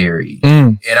race theory.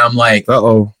 And I'm like,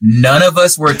 none of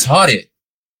us were taught it.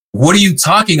 What are you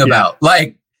talking about?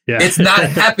 Like, it's not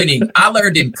happening. I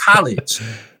learned in college.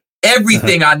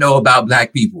 Everything I know about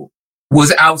Black people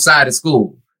was outside of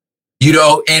school, you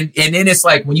know? And then it's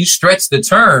like, when you stretch the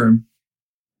term,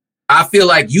 I feel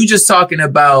like you just talking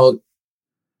about,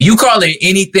 you calling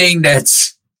anything that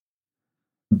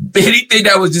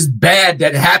was just bad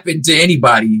that happened to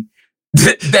anybody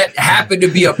that happened to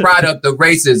be a product of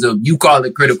racism, you call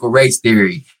it critical race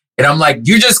theory. And I'm like,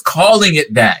 you're just calling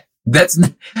it that. It's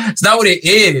not what it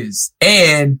is.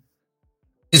 And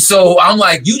so I'm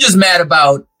like, you just mad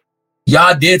about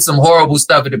y'all did some horrible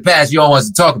stuff in the past. You don't want us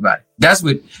to talk about it. That's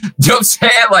what, you know what I'm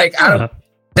saying? Like,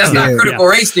 that's not critical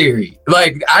race theory.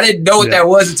 Like, I didn't know what that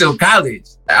was until college.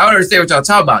 I don't understand what y'all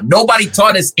talking about. Nobody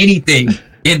taught us anything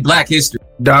in Black history.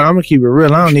 Dog, I'm gonna keep it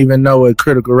real. I don't even know what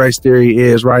critical race theory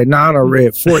is right now. I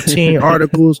read 14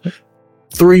 articles,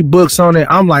 3 books on it.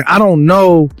 I'm like, I don't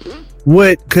know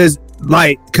because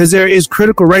there is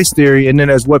critical race theory, and then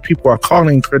there's what people are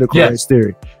calling critical race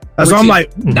theory. That's why I'm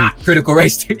like, not critical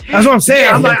race theory. That's what I'm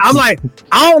saying. I'm like,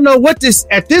 I don't know what this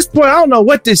at this point. I don't know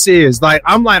what this is. Like,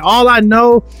 I'm like, all I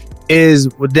know is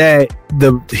that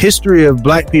the history of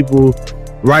Black people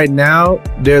right now,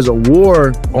 there's a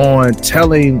war on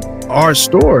telling our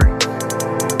story.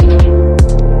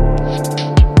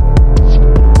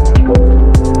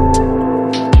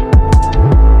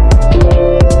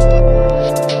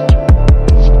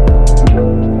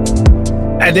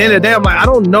 At the end of the day, I'm like, I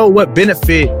don't know what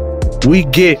benefit we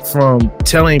get from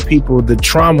telling people the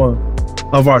trauma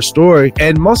of our story.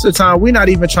 And most of the time, we're not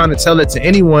even trying to tell it to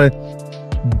anyone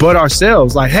but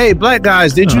ourselves. Like, hey, Black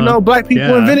guys, did you know Black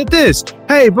people invented this?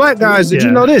 Hey, Black guys, did you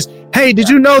know this? Hey, did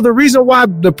you know the reason why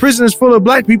the prison is full of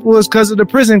Black people is because of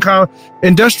the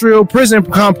industrial prison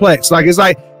complex? Like, it's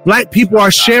like Black people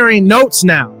are sharing notes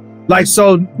now. Like,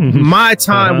 so my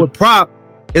time with Prop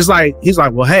is like, he's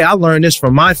like, well, hey, I learned this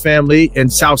from my family in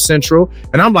South Central.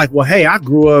 And I'm like, well, hey, I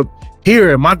grew up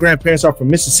here and my grandparents are from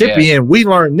Mississippi and we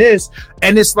learned this.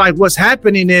 And it's like, what's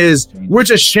happening is we're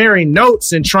just sharing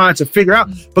notes and trying to figure out,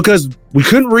 because we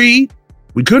couldn't read,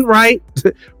 we couldn't write.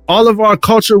 All of our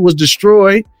culture was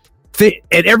destroyed.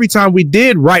 And every time we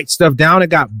did write stuff down, it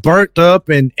got burnt up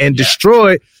and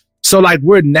destroyed. So like,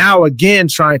 we're now again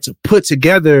trying to put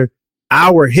together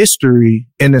our history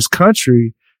in this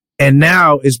country. And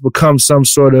now it's become some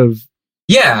sort of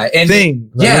and thing.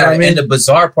 Right? Yeah. And the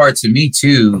bizarre part to me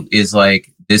too is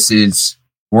like,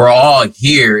 we're all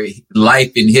here.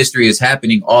 Life and history is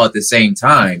happening all at the same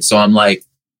time. So I'm like,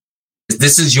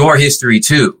 this is your history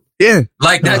too. Yeah.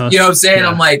 Like that, you know what I'm saying? Yeah.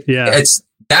 I'm like,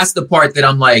 that's the part that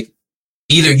I'm like,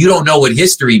 either you don't know what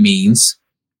history means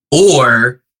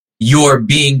or you're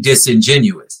being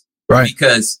disingenuous. Right.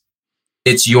 Because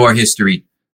it's your history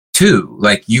too.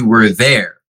 Like you were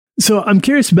there. So I'm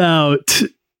curious about,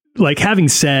 like, having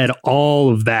said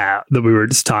all of that we were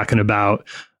just talking about,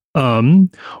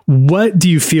 what do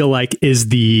you feel like is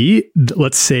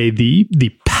let's say the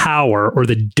power or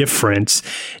the difference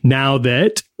now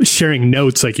that sharing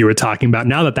notes, like you were talking about,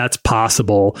 now that that's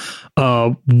possible,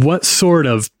 what sort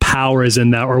of power is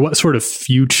in that, or what sort of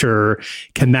future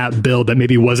can that build that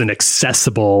maybe wasn't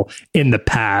accessible in the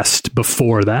past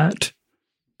before that?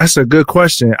 That's a good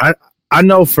question. I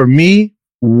know for me,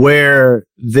 where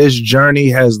this journey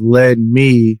has led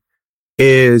me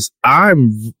is I've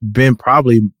been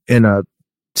probably in a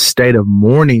state of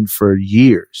mourning for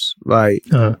years. Like,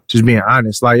 just being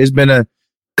honest, like it's been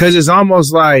cause it's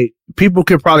almost like people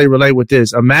could probably relate with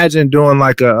this. Imagine doing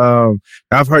like you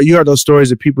heard those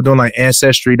stories of people doing like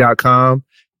ancestry.com.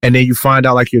 And then you find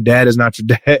out like your dad is not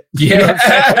your dad.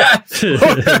 Yeah.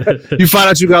 You find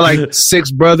out you got like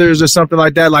 6 brothers or something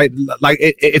like that. Like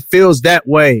it feels that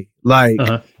way. Like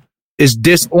it's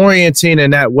disorienting in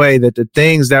that way, that the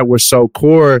things that were so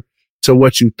core to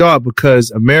what you thought, because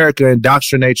America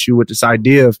indoctrinates you with this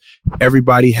idea of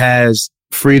everybody has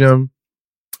freedom.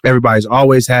 Everybody's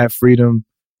always had freedom.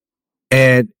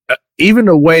 And even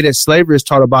the way that slavery is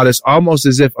taught about, it's almost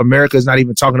as if America is not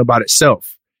even talking about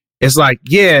itself. It's like,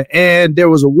 and there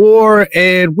was a war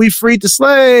and we freed the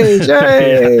slaves.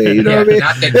 Hey, you know what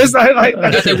I mean? It's like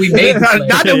not that we made the slave.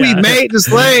 Not that we made the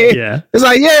slave. Yeah. It's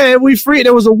like, we freed,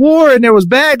 there was a war and there was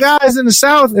bad guys in the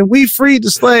South and we freed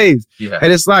the slaves. Yeah.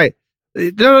 And it's like,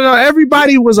 no,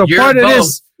 everybody was a part of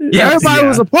this. Yes. Everybody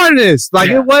was a part of this.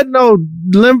 Like it wasn't no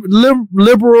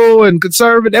liberal and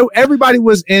conservative. Everybody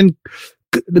was in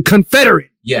the Confederate.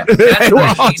 Yeah. They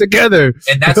were all together.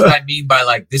 And that's what I mean by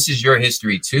like, this is your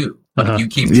history too. Like, you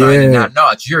keep trying to not,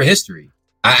 no, it's your history.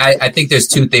 I think there's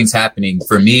 2 things happening.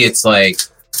 For me, it's like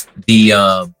the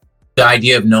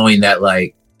idea of knowing that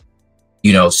like,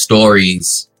 you know,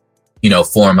 stories, you know,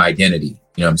 form identity,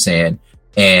 you know what I'm saying?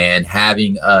 And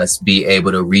having us be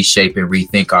able to reshape and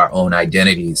rethink our own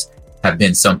identities have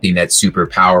been something that's super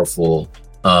powerful.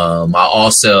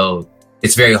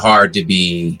 It's very hard to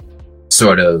be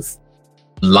sort of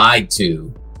lied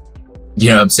to, you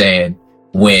know what I'm saying,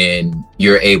 when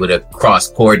you're able to cross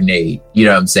coordinate, you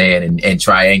know what I'm saying, and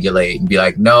triangulate and be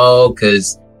like, no,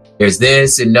 because there's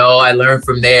this, and no, I learned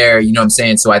from there, you know what I'm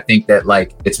saying? So I think that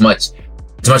like it's much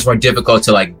more difficult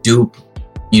to like dupe,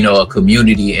 you know, a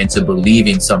community into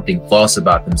believing something false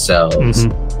about themselves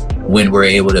when we're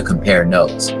able to compare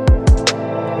notes.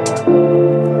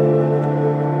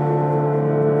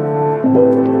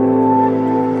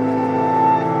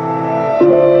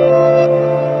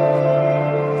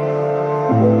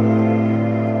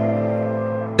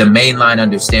 The mainline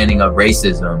understanding of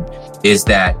racism is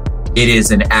that it is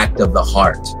an act of the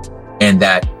heart and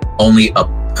that only a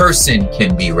person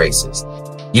can be racist.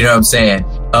 You know what I'm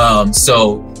saying?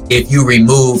 So if you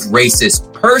remove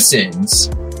racist persons,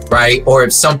 right, or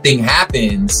if something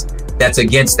happens that's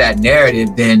against that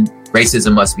narrative, then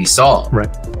racism must be solved. Right.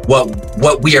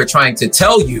 What we are trying to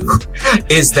tell you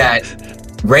is that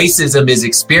racism is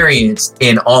experienced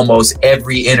in almost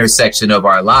every intersection of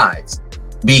our lives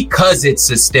because it's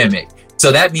systemic.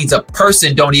 So that means a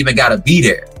person don't even got to be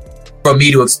there for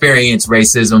me to experience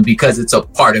racism because it's a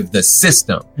part of the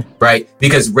system, right?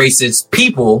 Because racist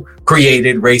people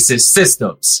created racist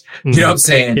systems. You know what I'm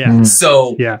saying? Yeah.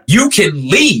 So you can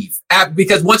leave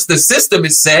because once the system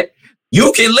is set,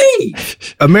 you can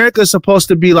leave. America's supposed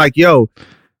to be like, yo,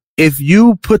 if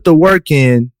you put the work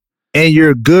in and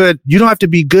you're good, you don't have to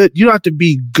be good. You don't have to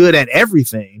be good at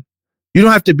everything. You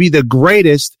don't have to be the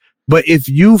greatest. But if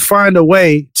you find a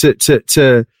way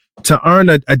to earn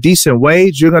a decent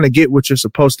wage, you're going to get what you're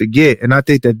supposed to get. And I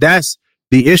think that's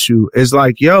the issue is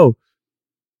like, yo,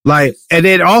 like, and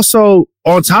then also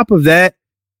on top of that,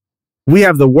 we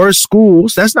have the worst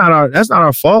schools. That's not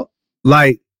our fault.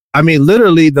 Like, I mean,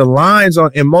 literally the lines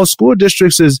in most school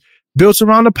districts is built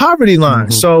around the poverty line.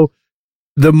 Mm-hmm. So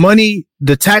the money,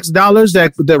 the tax dollars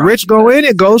that the rich go in,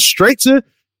 it goes straight to,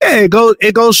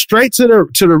 it goes straight to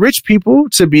the rich people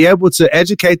to be able to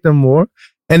educate them more.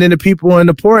 And then the people in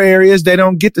the poor areas, they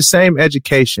don't get the same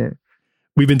education.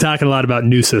 We've been talking a lot about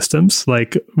new systems.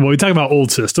 Like, well, we talk about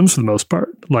old systems for the most part,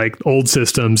 like old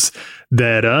systems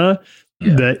that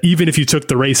even if you took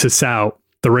the racists out,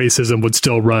 the racism would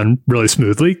still run really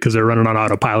smoothly because they're running on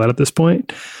autopilot at this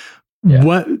point. Yeah.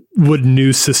 What would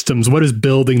new systems, what does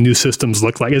building new systems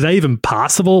look like? Is that even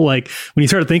possible? Like when you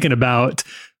start thinking about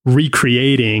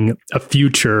recreating a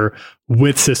future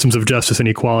with systems of justice and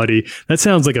equality, that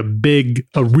sounds like a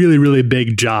really, really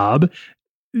big job.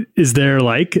 Is there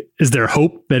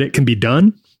hope that it can be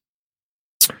done?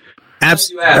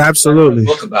 Absolutely.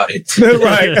 Book about it.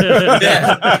 Right.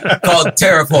 Called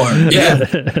Terraform.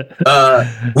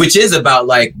 Yeah. Which is about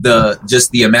like the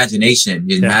imagination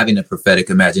and having a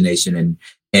prophetic imagination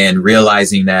and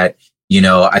realizing that, you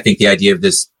know, I think the idea of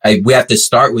this, we have to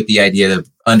start with the idea of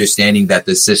understanding that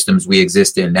the systems we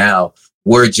exist in now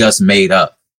were just made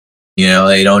up. You know,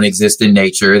 they don't exist in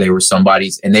nature. They were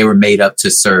somebody's and they were made up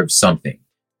to serve something.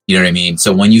 You know what I mean?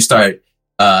 So when you start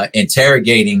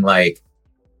interrogating like,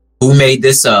 who made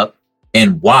this up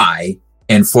and why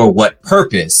and for what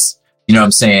purpose, you know what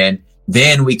I'm saying?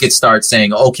 Then we could start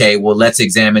saying, okay, well, let's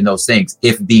examine those things.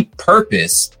 If the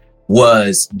purpose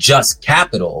was just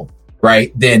capital,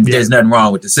 right, then there's nothing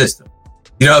wrong with the system.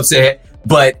 You know what I'm saying?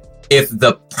 But if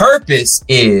the purpose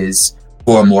is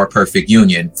for a more perfect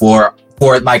union, for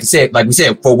like we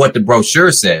said, for what the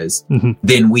brochure says,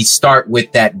 then we start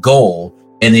with that goal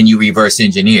and then you reverse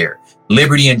engineer.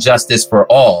 Liberty and justice for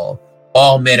all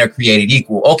men are created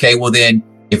equal. Okay, well then,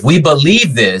 if we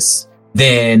believe this,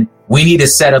 then we need to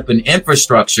set up an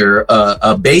infrastructure,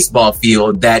 a baseball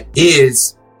field that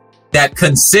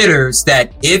considers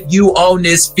that if you own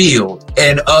this field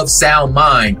and of sound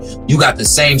mind, you got the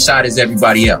same shot as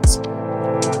everybody else.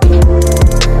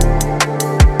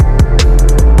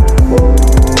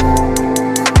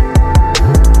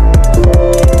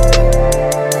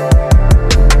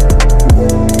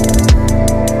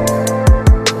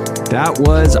 That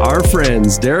was our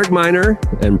friends Derek Minor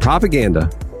and Propaganda.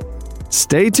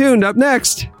 Stay tuned. Up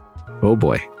next, oh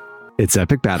boy, it's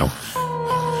Epic Battle.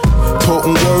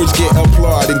 Potent words get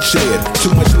applauded and cheered.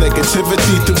 Too much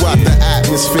negativity throughout the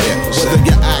atmosphere. Whether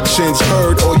your actions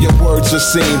heard or your words are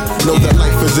seen, know that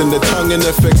life is in the tongue and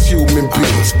affects human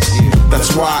beings.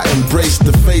 That's why I embrace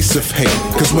the face of hate.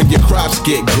 Cause when your crops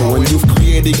get growing, you've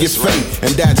created your fate.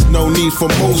 And that's no need for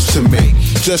moves to make.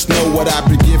 Just know what I've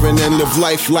been given and live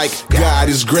life like God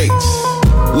is great.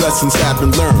 Lessons have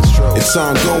been learned, it's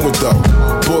ongoing though.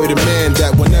 Boy, the man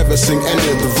that will never sing end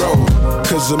of the road.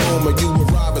 Cause the moment you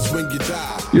arrive is when you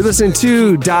die. You're listening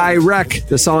to Direct.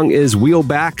 The song is Wheel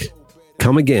Back,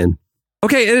 Come Again.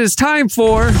 Okay, it is time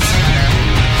for Epic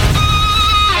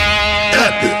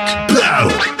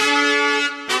Battle.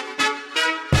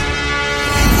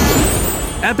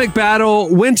 Epic Battle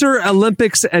Winter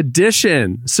Olympics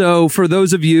Edition. So for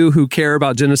those of you who care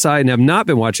about genocide and have not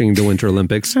been watching the Winter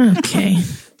Olympics, okay,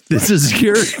 this is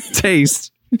your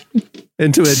taste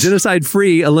into a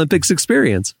genocide-free Olympics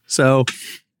experience. So,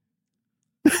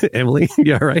 Emily,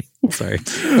 you all right? Sorry.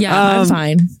 Yeah, I'm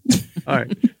fine. All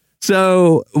right.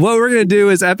 So what we're going to do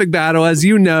is Epic Battle. As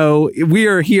you know, we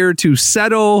are here to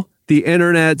settle the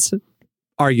internet's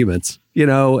arguments. You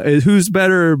know, who's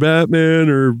better, Batman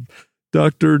or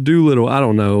Dr. Doolittle? I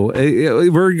don't know.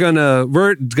 We're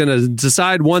gonna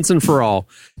decide once and for all.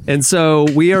 And so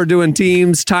we are doing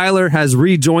teams. Tyler has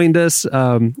rejoined us.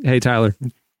 Hey, Tyler.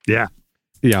 Yeah.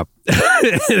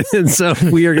 And so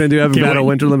we are going to do Epic Battle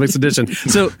Winter Olympics Edition.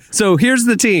 So here's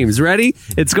the teams. Ready?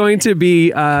 It's going to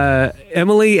be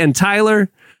Emily and Tyler.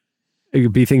 You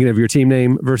could be thinking of your team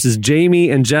name versus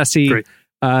Jamie and Jesse. Great.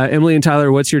 Emily and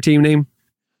Tyler, what's your team name?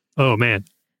 Oh man.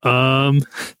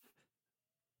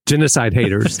 Genocide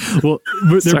haters. Well,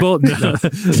 they're both.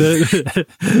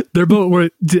 They're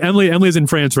both. Emily's in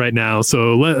France right now,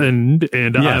 so and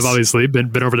Yes. I've obviously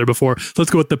been over there before. So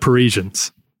let's go with the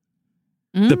Parisians.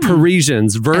 The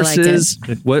Parisians versus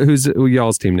who's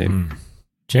y'all's team name?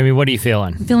 Jamie, what are you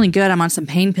feeling? I'm feeling good. I'm on some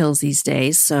pain pills these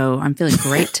days, so I'm feeling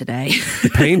great today.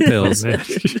 The pain pills.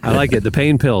 I like it. The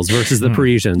pain pills versus the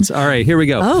Parisians. All right, here we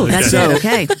go. Oh, that's good.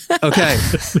 Okay. Okay.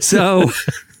 So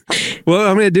what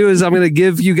I'm going to do is I'm going to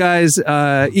give you guys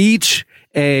each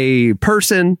a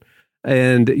person,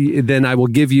 and then I will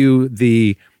give you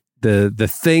the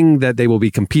thing that they will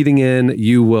be competing in.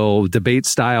 You will debate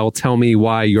style tell me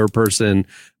why your person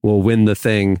will win the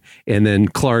thing, and then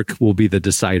Clark will be the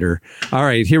decider. All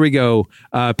right, here we go.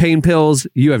 Pain pills,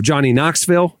 you have Johnny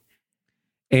Knoxville,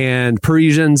 and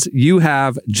Parisians, you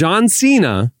have John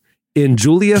Cena in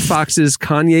Julia Fox's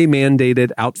Kanye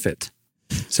mandated outfit.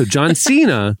 So John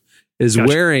Cena is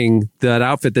wearing that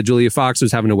outfit that Julia Fox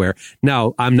was having to wear.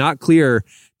 Now, I'm not clear,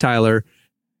 Tyler.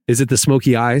 Is it the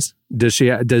smoky eyes? Do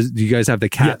you guys have the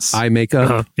cat eye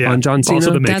makeup on John Cena?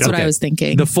 Also the makeup. That's what I was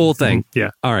thinking. The full thing.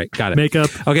 Yeah. All right. Got it. Makeup.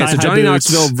 Okay. So Johnny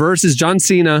Knoxville versus John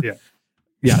Cena.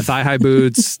 Yeah. Thigh high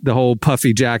boots, the whole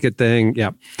puffy jacket thing. Yeah.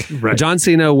 Right. John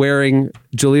Cena wearing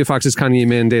Julia Fox's Kanye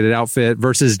mandated outfit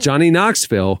versus Johnny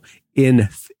Knoxville in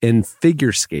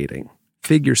figure skating.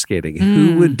 Figure skating.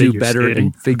 Who would do better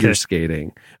in figure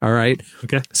skating? All right.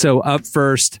 Okay. So up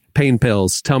first, pain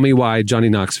pills. Tell me why Johnny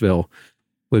Knoxville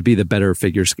would be the better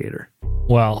figure skater.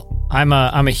 Well, I'm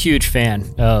a huge fan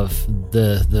of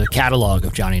the catalog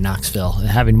of Johnny Knoxville,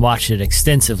 having watched it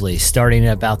extensively, starting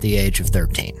at about the age of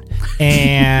 13.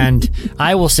 And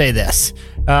I will say this: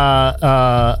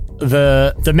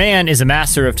 the man is a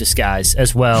master of disguise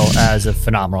as well as a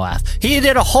phenomenal athlete. He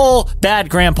did a whole Bad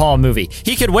Grandpa movie.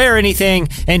 He could wear anything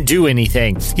and do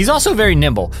anything. He's also very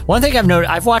nimble. One thing I've noted,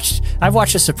 I've watched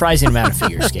a surprising amount of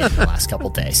figure skating in the last couple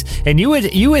of days, and you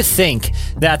would think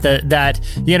that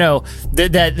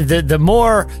the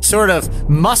more sort of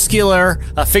muscular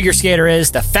a figure skater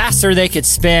is, the faster they could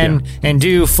spin and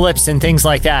do flips and things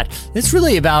like that. It's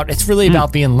really about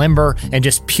being limber and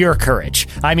just pure courage.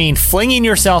 I mean, flinging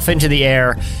yourself into the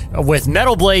air with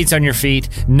metal blades on your feet,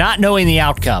 not knowing the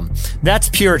outcome. That's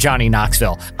pure Johnny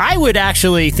Knoxville. I would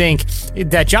actually think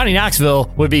that Johnny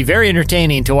Knoxville would be very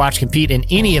entertaining to watch compete in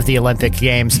any of the Olympic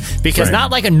Games, because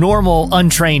not like a normal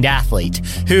untrained athlete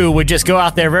who would just go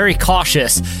out there very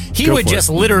cautious. He would just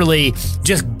literally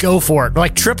just go for it.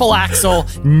 Like triple axel,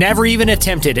 never even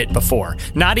attempted it before.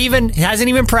 Hasn't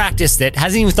even practiced it,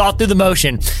 hasn't even thought through the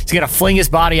motion. He's going to fling his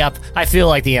body up. I feel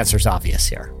like the answer's obvious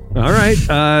here. All right.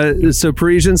 So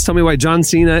Parisians, tell me why John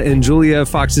Cena and Julia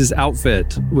Fox's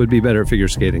outfit would be better at figure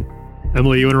skating.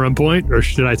 Emily, you want to run point, or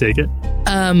should I take it?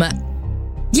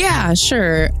 Yeah,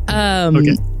 sure.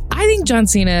 Okay. I think John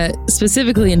Cena,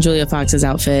 specifically in Julia Fox's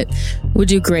outfit, would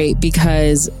do great,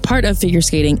 because part of figure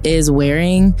skating is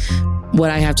wearing what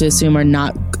I have to assume are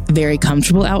not very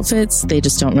comfortable outfits. They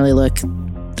just don't really look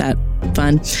that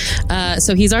fun.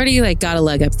 So he's already got a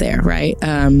leg up there, right?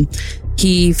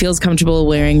 He feels comfortable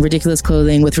wearing ridiculous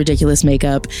clothing with ridiculous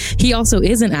makeup. He also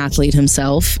is an athlete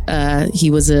himself. He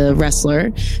was a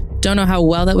wrestler. Don't know how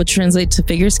well that would translate to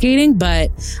figure skating, but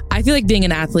I feel like being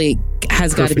an athlete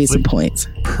has got to be some points.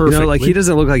 Perfectly. He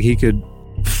doesn't look like he could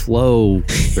flow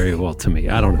very well to me.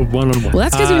 I don't know. One-on-one. Well,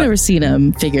 that's because you've never seen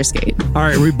him figure skate. All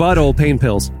right, rebuttal, pain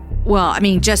pills. Well, I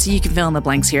mean, Jesse, you can fill in the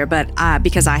blanks here, but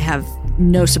because I have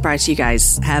no surprise to you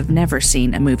guys, have never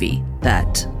seen a movie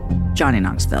that Johnny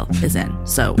Knoxville is in.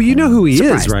 So, but you know who he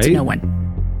is, right? No one.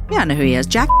 Yeah, I know who he is.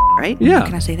 Jack, right? Yeah.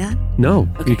 Can I say that? No,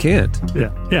 you can't.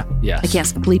 Yeah. I can't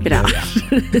bleep it out.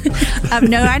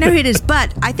 No, I know who it is,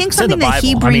 but I think something that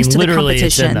he brings to the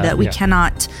competition that we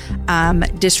cannot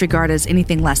disregard as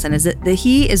anything less than is that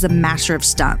he is a master of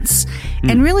stunts.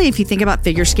 And really, if you think about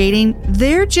figure skating,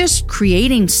 they're just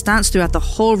creating stunts throughout the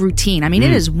whole routine. I mean,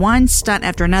 it is one stunt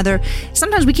after another.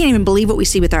 Sometimes we can't even believe what we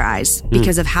see with our eyes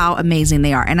because of how amazing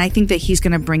they are. And I think that he's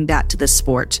going to bring that to the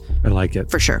sport. I like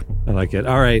it. For sure. I like it.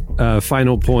 All right.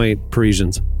 Final point,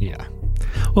 Parisians. Yeah.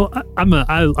 Well, I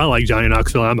like Johnny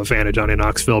Knoxville. I'm a fan of Johnny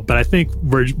Knoxville, but I think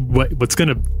what's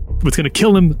gonna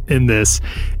kill him in this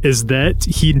is that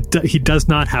he does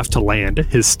not have to land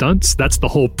his stunts. That's the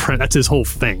whole that's his whole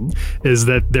thing, is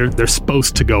that they're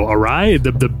supposed to go awry.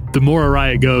 The more awry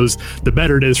it goes, the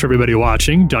better it is for everybody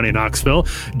watching. Johnny Knoxville.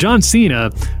 John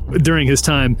Cena, during his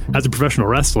time as a professional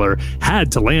wrestler,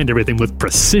 had to land everything with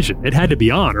precision. It had to be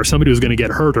on, or somebody was going to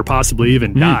get hurt or possibly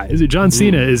even die. John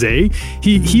Cena is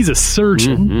he's a surgeon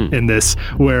surgeon in this,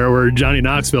 where Johnny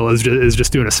Knoxville is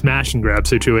just doing a smash and grab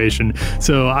situation.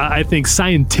 So I think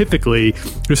scientifically,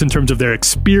 just in terms of their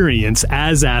experience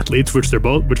as athletes, which they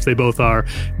both are,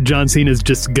 John Cena is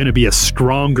just going to be a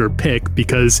stronger pick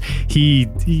because he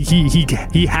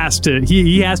has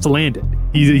to land it.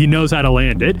 He knows how to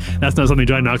land it. That's not something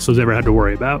Johnny Knoxville's ever had to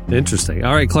worry about. Interesting.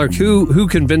 All right, Clark, who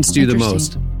convinced you the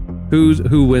most?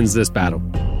 Who wins this battle?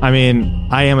 I mean,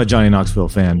 I am a Johnny Knoxville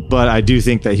fan, but I do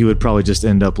think that he would probably just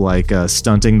end up like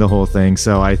stunting the whole thing.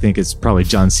 So I think it's probably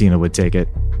John Cena would take it.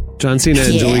 John Cena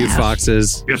and Julia Fox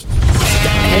is.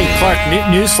 Hey, Clark,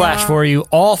 newsflash for you.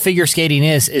 All figure skating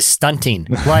is stunting.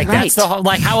 Like, that's the whole,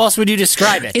 like, how else would you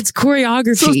describe it? It's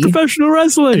choreography. So it's professional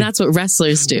wrestling. And that's what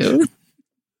wrestlers do.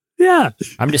 Yeah.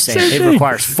 I'm just saying, it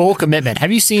requires full commitment.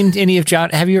 Have you seen any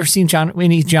John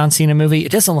Cena movie?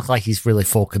 It doesn't look like he's really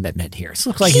full commitment here. It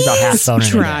looks like he's about half thrown in.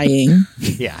 Trying.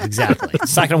 Yeah, exactly.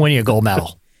 It's not going to win you a gold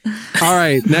medal. All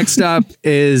right, next up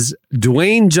is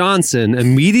Dwayne Johnson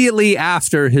immediately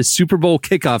after his Super Bowl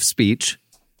kickoff speech.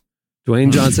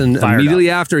 Dwayne Johnson immediately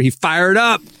after he fired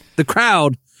up the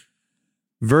crowd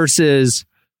versus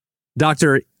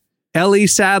Dr. Ellie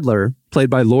Sattler,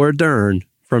 played by Laura Dern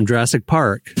from Jurassic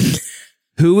Park.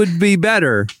 Who would be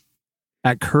better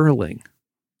at curling?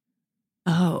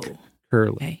 Oh.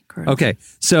 Curling. Curling. Okay,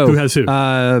 so who has who?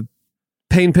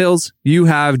 Pain Pills, you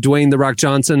have Dwayne The Rock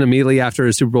Johnson immediately after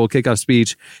his Super Bowl kickoff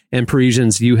speech. And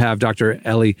Parisians, you have Dr.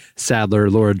 Ellie Sattler,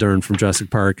 Laura Dern from Jurassic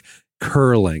Park,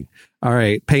 curling. All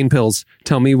right, Pain Pills,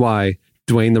 tell me why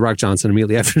Dwayne The Rock Johnson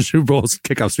immediately after his Super Bowl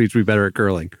kickoff speech would be better at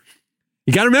curling.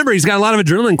 You got to remember, he's got a lot of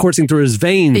adrenaline coursing through his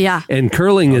vein. Yeah. And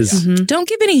curling is... Don't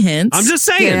give any hints. I'm just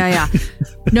saying. Yeah.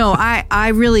 No, I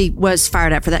really was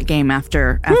fired up for that game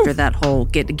after that whole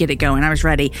get it going. I was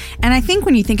ready. And I think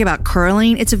when you think about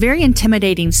curling, it's a very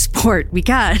intimidating sport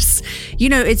because,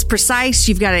 it's precise.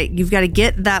 You've got to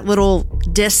get that little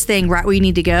disc thing right where you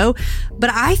need to go.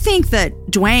 But I think that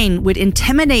Dwayne would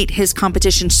intimidate his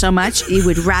competition so much, it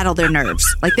would rattle their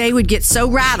nerves. Like they would get so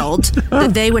rattled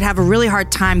that they would have a really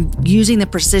hard time using the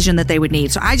precision that they would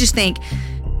need. So I just think,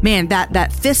 man,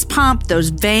 that fist pump, those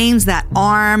veins, that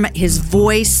arm, his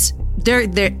voice,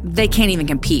 they can't even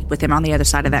compete with him on the other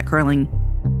side of that curling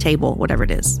table, whatever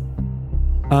it is.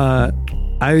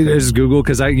 I just Googled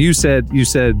because you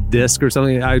said disc or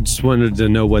something. I just wanted to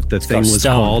know what the thing was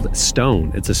called.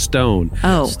 Stone. It's a stone.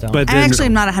 Oh, but I actually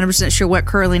am not 100% sure what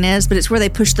curling is, but it's where they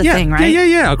push the thing, right?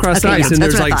 Yeah, across the ice, and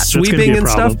there's like sweeping and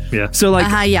stuff. Yeah. So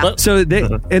like, so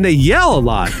they yell a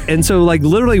lot, and so like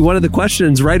literally one of the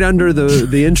questions right under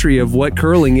the entry of what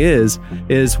curling is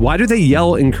why do they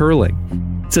yell in curling?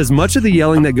 It says much of the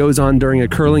yelling that goes on during a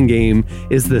curling game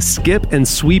is the skip and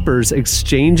sweepers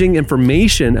exchanging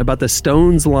information about the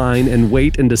stone's line and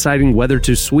weight and deciding whether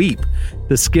to sweep.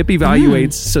 The skip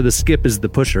evaluates, so the skip is the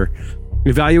pusher,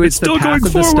 evaluates the path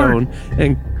of the stone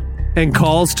and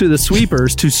calls to the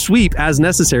sweepers to sweep as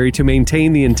necessary to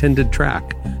maintain the intended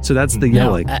track. So that's the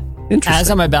yelling. As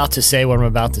I'm about to say what I'm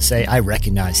about to say, I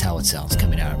recognize how it sounds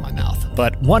coming out of my mouth.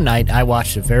 But one night I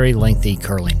watched a very lengthy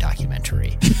curling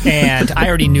documentary, and I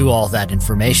already knew all that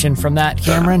information from that,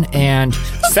 Cameron, and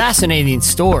fascinating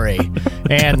story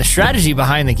and the strategy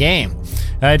behind the game.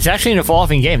 It's actually an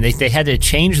evolving game. They had to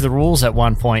change the rules at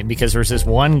one point because there was this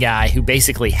one guy who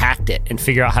basically hacked it and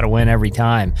figured out how to win every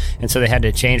time. And so they had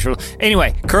to change rules.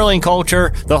 Anyway, curling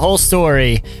culture, the whole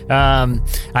story.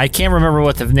 I can't remember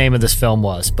what the name of this film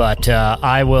was, but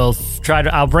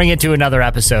I'll bring it to another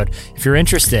episode. If you're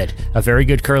interested, a very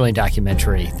good curling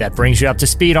documentary that brings you up to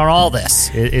speed on all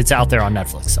this. It's out there on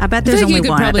Netflix. I bet there's only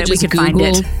one. I bet we could find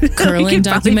it. Curling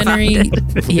documentary.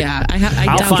 Yeah,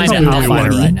 I'll find it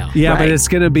right now. Yeah, but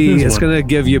it's gonna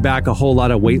give you back a whole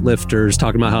lot of weightlifters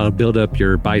talking about how to build up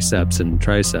your biceps and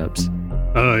triceps.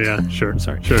 Oh yeah, sure.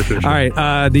 Sorry. Sure. All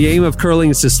right. The aim of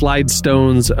curling is to slide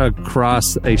stones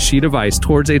across a sheet of ice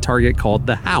towards a target called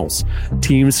the house.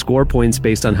 Teams score points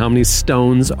based on how many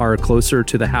stones are closer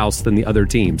to the house than the other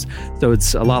teams. So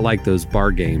it's a lot like those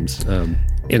bar games.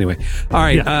 Anyway, all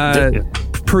right.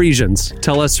 Parisians,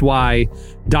 tell us why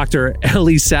Dr.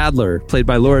 Ellie Sattler, played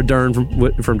by Laura Dern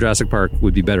from Jurassic Park,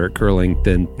 would be better at curling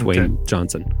than Dwayne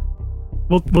Johnson.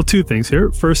 Well, two things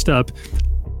here. First up,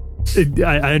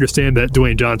 I understand that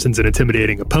Dwayne Johnson's an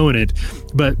intimidating opponent,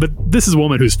 but this is a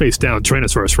woman who's faced down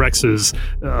Tyrannosaurus Rex's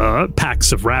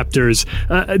packs of raptors.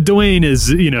 Dwayne is,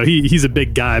 he's a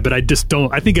big guy, but I just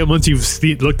don't. I think once you've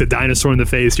looked a dinosaur in the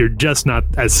face, you're just not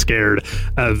as scared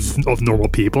of normal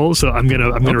people. So I'm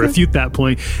gonna refute that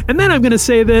point, and then I'm gonna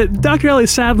say that Dr. Ellie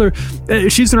Sattler,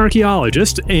 she's an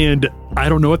archaeologist, and I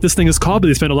don't know what this thing is called, but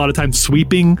they spend a lot of time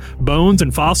sweeping bones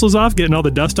and fossils off, getting all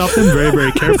the dust off them very,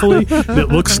 very carefully. That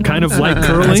looks kind of like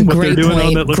curling, what they're doing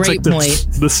on that looks like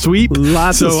the sweep.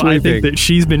 Lots of so sweeping. I think that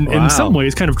she's been, in some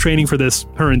ways, kind of training for this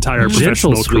her entire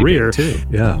professional career. Too.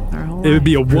 Yeah. It would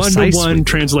be a Precise one-to-one sweeping.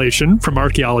 translation from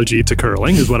archaeology to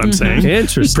curling, is what I'm saying.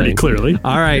 Interesting. Pretty clearly.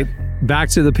 All right. Back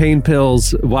to the pain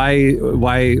pills. Why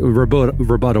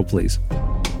rebuttal, please?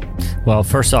 Well,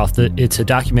 first off, it's a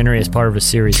documentary as part of a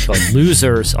series called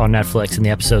Losers on Netflix, and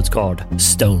the episode's called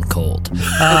Stone Cold.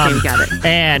 Okay, we got it.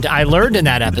 And I learned in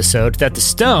that episode that the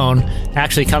stone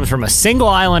actually comes from a single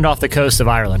island off the coast of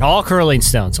Ireland. All curling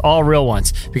stones, all real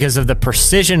ones, because of the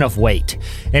precision of weight.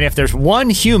 And if there's one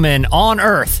human on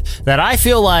Earth that I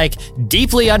feel like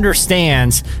deeply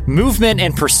understands movement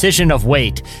and precision of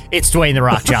weight, it's Dwayne "The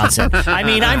Rock" Johnson. I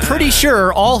mean, I'm pretty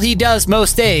sure all he does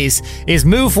most days is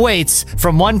move weights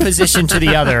from one position to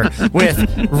the other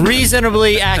with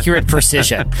reasonably accurate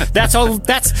precision. That's all.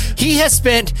 He has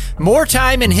spent more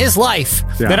time in his life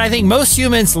than I think most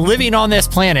humans living on this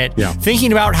planet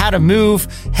thinking about how to move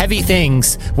heavy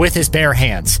things with his bare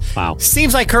hands. Wow.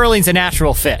 Seems like curling's a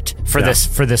natural fit for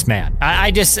this man.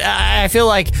 I feel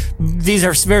like these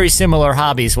are very similar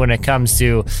hobbies when it comes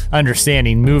to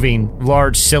understanding moving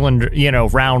large cylinder,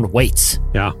 round weights.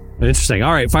 Yeah. Interesting.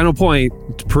 All right. Final point.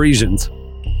 Parisians.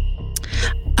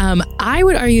 I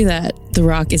would argue that The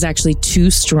Rock is actually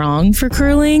too strong for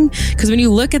curling, because when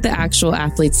you look at the actual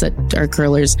athletes that are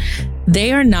curlers,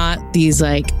 they are not these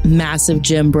like massive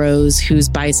gym bros whose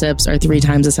biceps are 3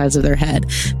 times the size of their head.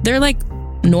 They're like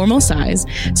normal size.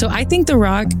 So I think The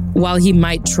Rock, while he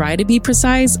might try to be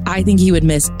precise, I think he would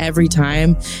miss every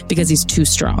time because he's too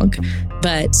strong.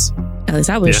 But Ellie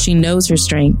Sattler, she knows her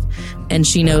strength and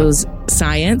she knows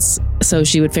science, so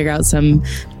she would figure out some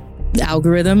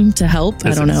algorithm to help.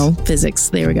 Physics. I don't know. Physics.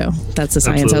 There we go. That's the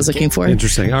science I was looking for.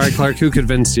 Interesting. All right, Clark, who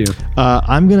convinced you?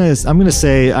 I'm gonna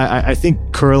say I think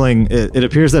curling. It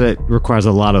appears that it requires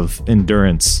a lot of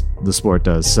endurance. The sport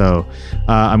does. So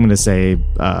I'm gonna say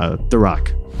The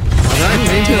Rock. All right,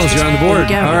 pain pills, you're on the board.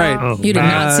 All right. You did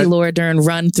not see Laura Dern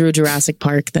run through Jurassic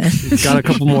Park then. Got a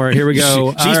couple more. Here we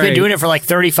go. She's been doing it for like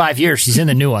 35 years. She's in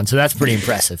the new one, so that's pretty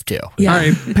impressive too. Yeah. All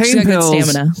right, She's got good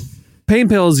stamina. Pain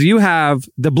pills, you have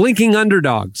the Blinking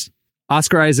Underdogs,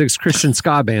 Oscar Isaac's Christian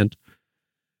ska band.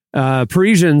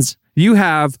 Parisians, you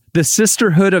have the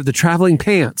Sisterhood of the Traveling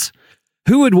Pants.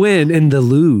 Who would win in the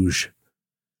luge?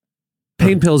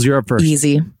 Pain pills, you're up first.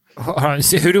 Easy.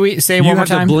 So who do we say one more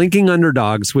time? You have the Blinking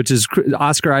Underdogs, which is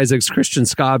Oscar Isaac's Christian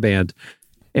ska band.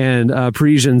 And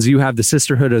Parisians, you have the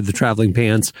Sisterhood of the Traveling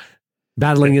Pants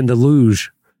battling in the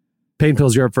luge. Pain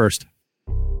pills, you're up first.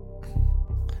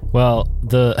 Well,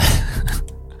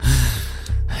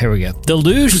 here we go. The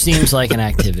luge seems like an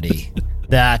activity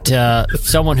that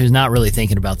someone who's not really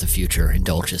thinking about the future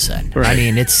indulges in. Right. I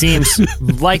mean, it seems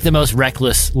like the most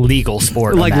reckless legal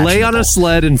sport. Like lay on a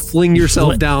sled and fling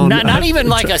yourself down. Not even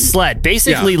like a sled.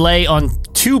 Basically, lay on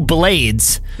 2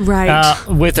 blades, right?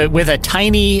 With a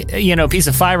tiny piece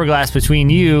of fiberglass between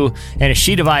you and a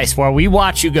sheet of ice, while we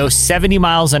watch you go 70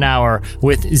 miles an hour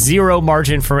with 0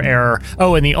 margin for error.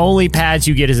 Oh, and the only pads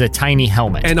you get is a tiny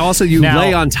helmet. And also, you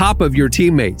lay on top of your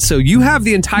teammates, so you have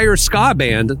the entire ska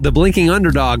band, the Blinking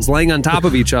Underdogs, laying on top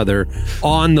of each other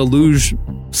on the luge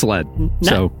sled.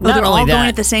 So they're all going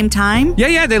at the same time.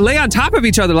 Yeah, they lay on top of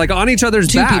each other, like on each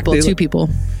other's back. Two people.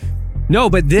 No,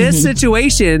 but this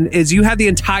situation is you have the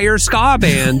entire ska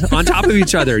band on top of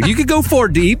each other. You could go 4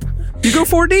 deep. You go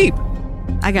 4 deep.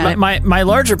 I got it. My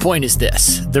larger point is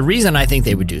this. The reason I think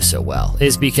they would do so well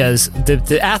is because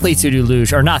the athletes who do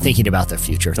luge are not thinking about their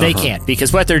future. They can't,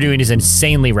 because what they're doing is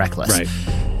insanely reckless. Right.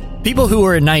 People who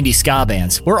were in 90s ska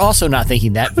bands were also not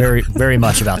thinking that very, very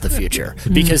much about the future,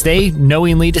 because they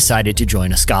knowingly decided to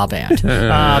join a ska band.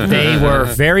 They were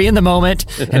very in the moment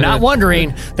and not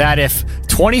wondering that if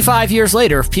 25 years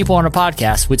later, if people on a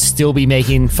podcast would still be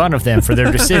making fun of them for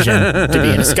their decision to be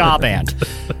in a ska band.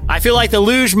 I feel like the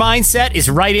luge mindset is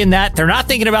right in that. They're not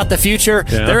thinking about the future.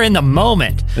 Yeah. They're in the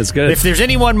moment. That's good. If there's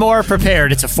anyone more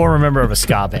prepared, it's a former member of a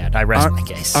ska band. I rest my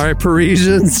case. All right,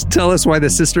 Parisians, tell us why the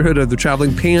Sisterhood of the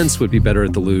Traveling Pants would be better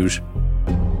at the luge.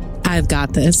 I've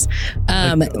got this.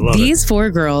 These 4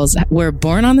 girls were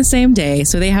born on the same day,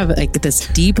 so they have like this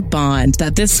deep bond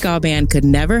that this ska band could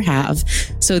never have.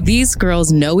 So these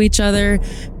girls know each other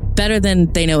better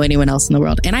than they know anyone else in the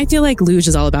world. And I feel like luge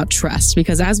is all about trust,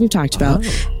 because as we've talked about,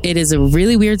 it is a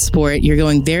really weird sport. You're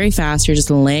going very fast. You're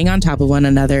just laying on top of one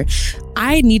another.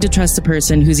 I need to trust the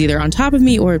person who's either on top of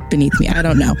me or beneath me. I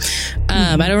don't know.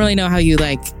 I don't really know how you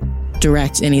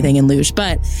direct anything in luge,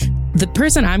 but the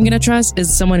person I'm going to trust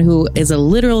is someone who is a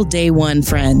literal day one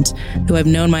friend who I've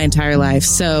known my entire life.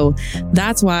 So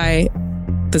that's why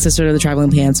the Sister of the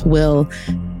Traveling Pants will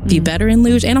be better in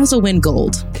luge and also win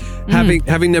gold.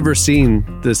 Having never seen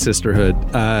the sisterhood,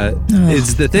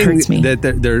 is the thing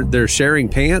that they're sharing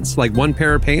pants, like one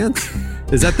pair of pants?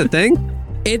 Is that the thing?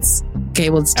 It's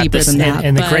deeper than that.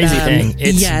 And the crazy thing,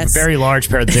 it's a very large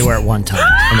pair that they wear at one time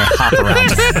and they hop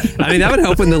around. I mean, that would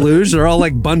help in the luge. They're all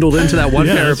like bundled into that one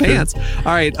pair of pants. All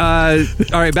right,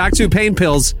 back to pain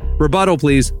pills. Rebuttal,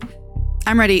 please.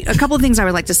 I'm ready. A couple of things I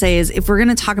would like to say is if we're going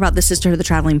to talk about the Sisterhood of the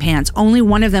Traveling Pants, only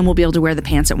one of them will be able to wear the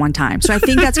pants at one time. So I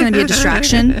think that's going to be a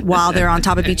distraction while they're on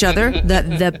top of each other.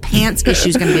 The pants issue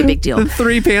is going to be a big deal. The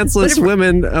three pantsless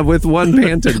women with one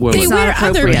panted woman. They wear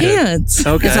other pants.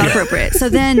 Okay. It's not appropriate. So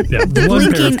then the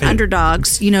blinking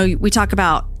underdogs, we talk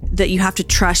about that you have to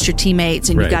trust your teammates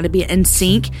and you've got to be in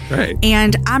sync. Right.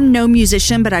 And I'm no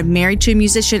musician, but I'm married to a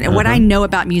musician. And what I know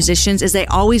about musicians is they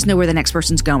always know where the next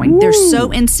person's going. They're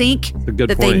so in sync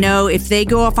that they know if they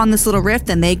go off on this little riff,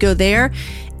 then they go there.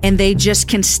 And they just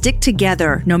can stick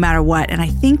together no matter what. And I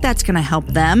think that's going to help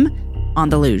them on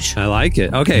the luge. I like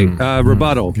it. Okay,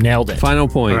 rebuttal. Nailed it. Final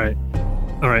point.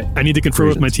 All right. I need to confer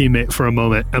with my teammate for a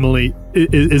moment. Emily,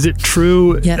 is it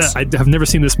true? Yes. I have never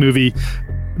seen this movie.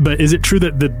 But is it true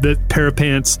that the pair of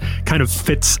pants kind of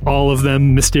fits all of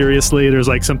them mysteriously? There's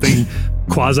like something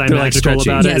quasi-magical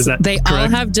about it? Yes, Is that they correct? all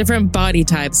have different body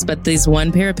types, but this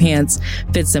one pair of pants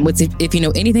fits them. If you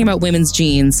know anything about women's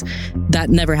jeans, that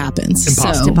never happens.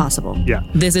 It's impossible. Yeah.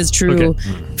 This is true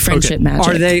friendship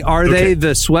magic. Are they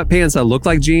the sweatpants that look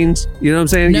like jeans? You know what I'm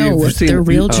saying? No, they're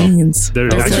real jeans.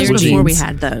 They're flared jeans. Before we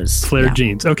had those. Flared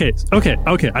jeans. Okay.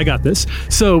 I got this.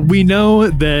 So we know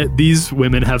that these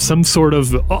women have some sort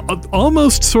of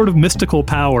almost sort of mystical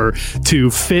power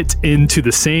to fit into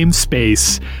the same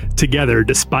space together,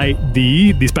 despite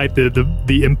the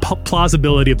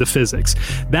implausibility of the physics.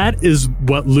 That is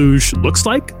what luge looks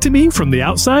like to me from the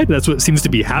outside. That's what seems to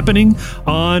be happening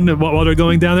while they're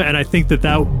going down there. And I think that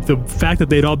the fact that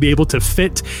they'd all be able to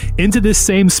fit into this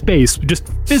same space just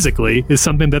physically is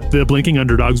something that the blinking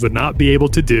underdogs would not be able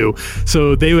to do.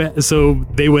 So they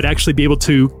would actually be able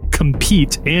to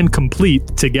compete and complete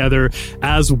together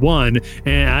as one.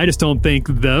 And I just don't think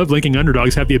the blinking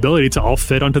underdogs have the ability to all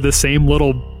fit onto the same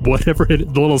little the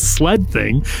little sled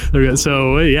thing.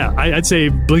 So yeah, I'd say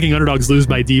blinking underdogs lose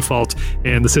by default,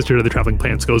 and the Sisterhood of the Traveling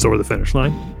Pants goes over the finish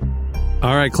line.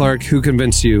 All right, Clark, who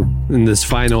convinced you in this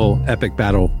final epic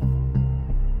battle?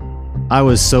 I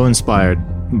was so inspired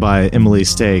by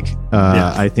Emily's take.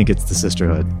 I think it's the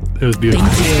Sisterhood. It was beautiful.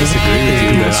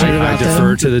 I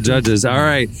defer to the judges. All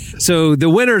right. So the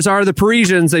winners are the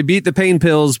Parisians. They beat the Pain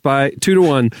Pills by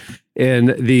 2-1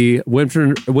 in the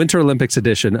Winter Olympics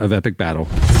edition of Epic Battle.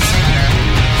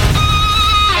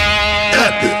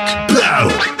 Epic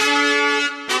Battle.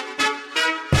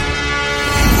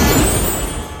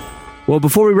 Well,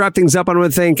 before we wrap things up, I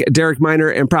want to thank Derek Miner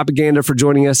and Propaganda for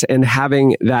joining us and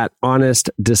having that honest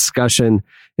discussion.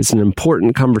 It's an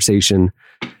important conversation.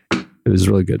 It was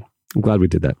really good. I'm glad we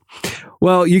did that.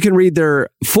 Well, you can read their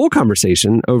full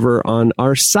conversation over on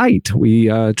our site. We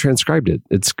transcribed it.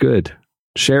 It's good.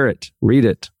 Share it. Read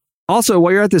it. Also,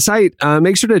 while you're at the site,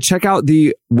 make sure to check out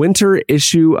the winter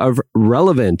issue of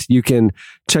Relevant. You can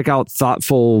check out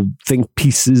thoughtful think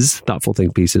pieces.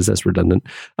 That's redundant.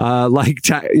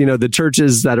 The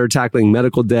churches that are tackling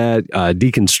medical debt,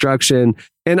 deconstruction.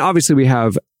 And obviously we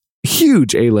have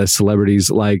huge A-list celebrities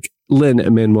like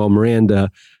Lin-Manuel Miranda,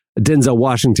 Denzel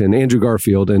Washington, Andrew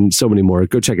Garfield, and so many more.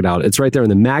 Go check it out. It's right there in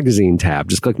the magazine tab.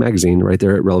 Just click magazine right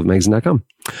there at relevantmagazine.com.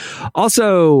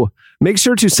 Also, make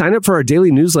sure to sign up for our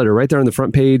daily newsletter right there on the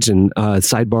front page and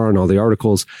sidebar and all the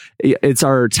articles. It's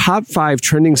our top 5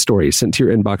 trending stories sent to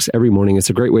your inbox every morning. It's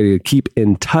a great way to keep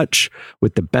in touch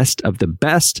with the best of the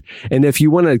best. And if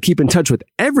you want to keep in touch with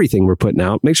everything we're putting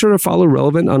out, make sure to follow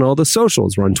Relevant on all the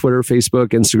socials. We're on Twitter, Facebook,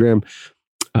 Instagram,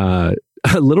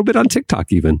 a little bit on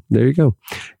TikTok even. There you go.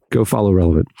 Go follow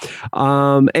Relevant.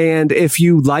 And if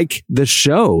you like the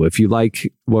show, if you like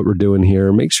what we're doing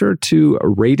here, make sure to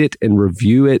rate it and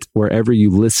review it wherever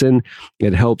you listen.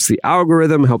 It helps the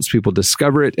algorithm, helps people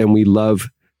discover it, and we love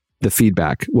the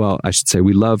feedback. Well, I should say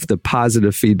we love the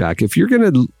positive feedback. If you're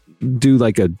going to do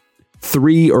like a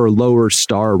 3 or lower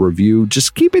star review,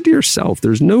 just keep it to yourself.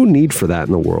 There's no need for that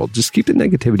in the world. Just keep the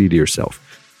negativity to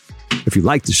yourself. If you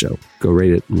like the show, go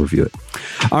rate it and review it.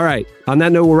 All right. On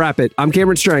that note, we'll wrap it. I'm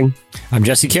Cameron Strang. I'm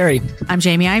Jesse Carey. I'm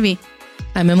Jamie Ivey.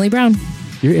 I'm Emily Brown.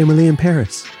 You're Emily in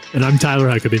Paris. And I'm Tyler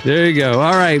Huckabee. There you go.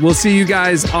 All right. We'll see you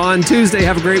guys on Tuesday.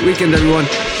 Have a great weekend, everyone.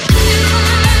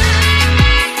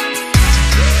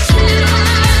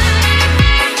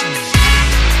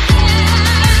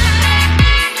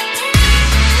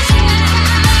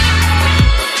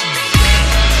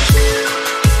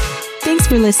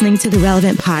 listening to the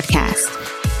Relevant Podcast.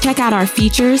 Check out our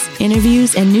features,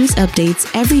 interviews, and news updates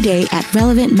every day at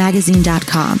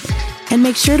relevantmagazine.com. And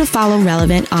make sure to follow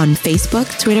Relevant on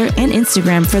Facebook, Twitter, and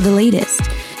Instagram for the latest.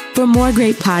 For more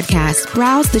great podcasts,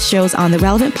 browse the shows on the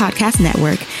Relevant Podcast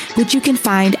Network, which you can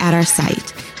find at our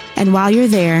site. And while you're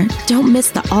there, don't miss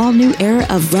the all-new era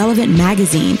of Relevant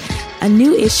Magazine. A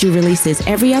new issue releases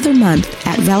every other month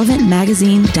at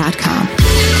relevantmagazine.com.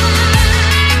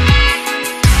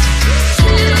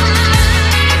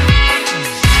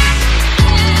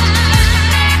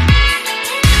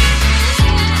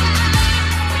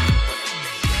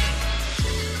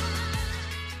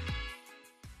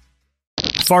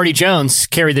 Farty Jones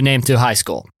carried the name to high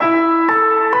school.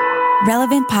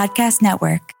 Relevant Podcast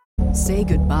Network. Say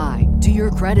goodbye to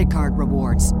your credit card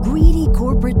rewards. Greedy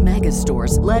corporate mega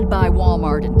stores, led by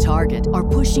Walmart and Target, are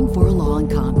pushing for a law in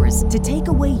Congress to take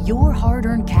away your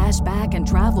hard-earned cash back and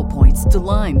travel points to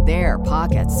line their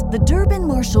pockets. The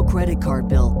Durbin-Marshall credit card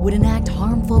bill would enact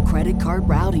harmful credit card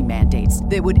routing mandates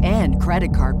that would end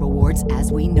credit card rewards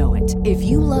as we know it. If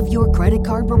you love your credit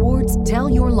card rewards, tell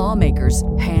your lawmakers,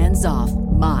 hands off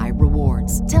my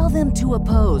rewards. Tell them to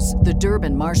oppose the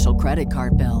Durbin-Marshall credit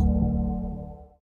card bill.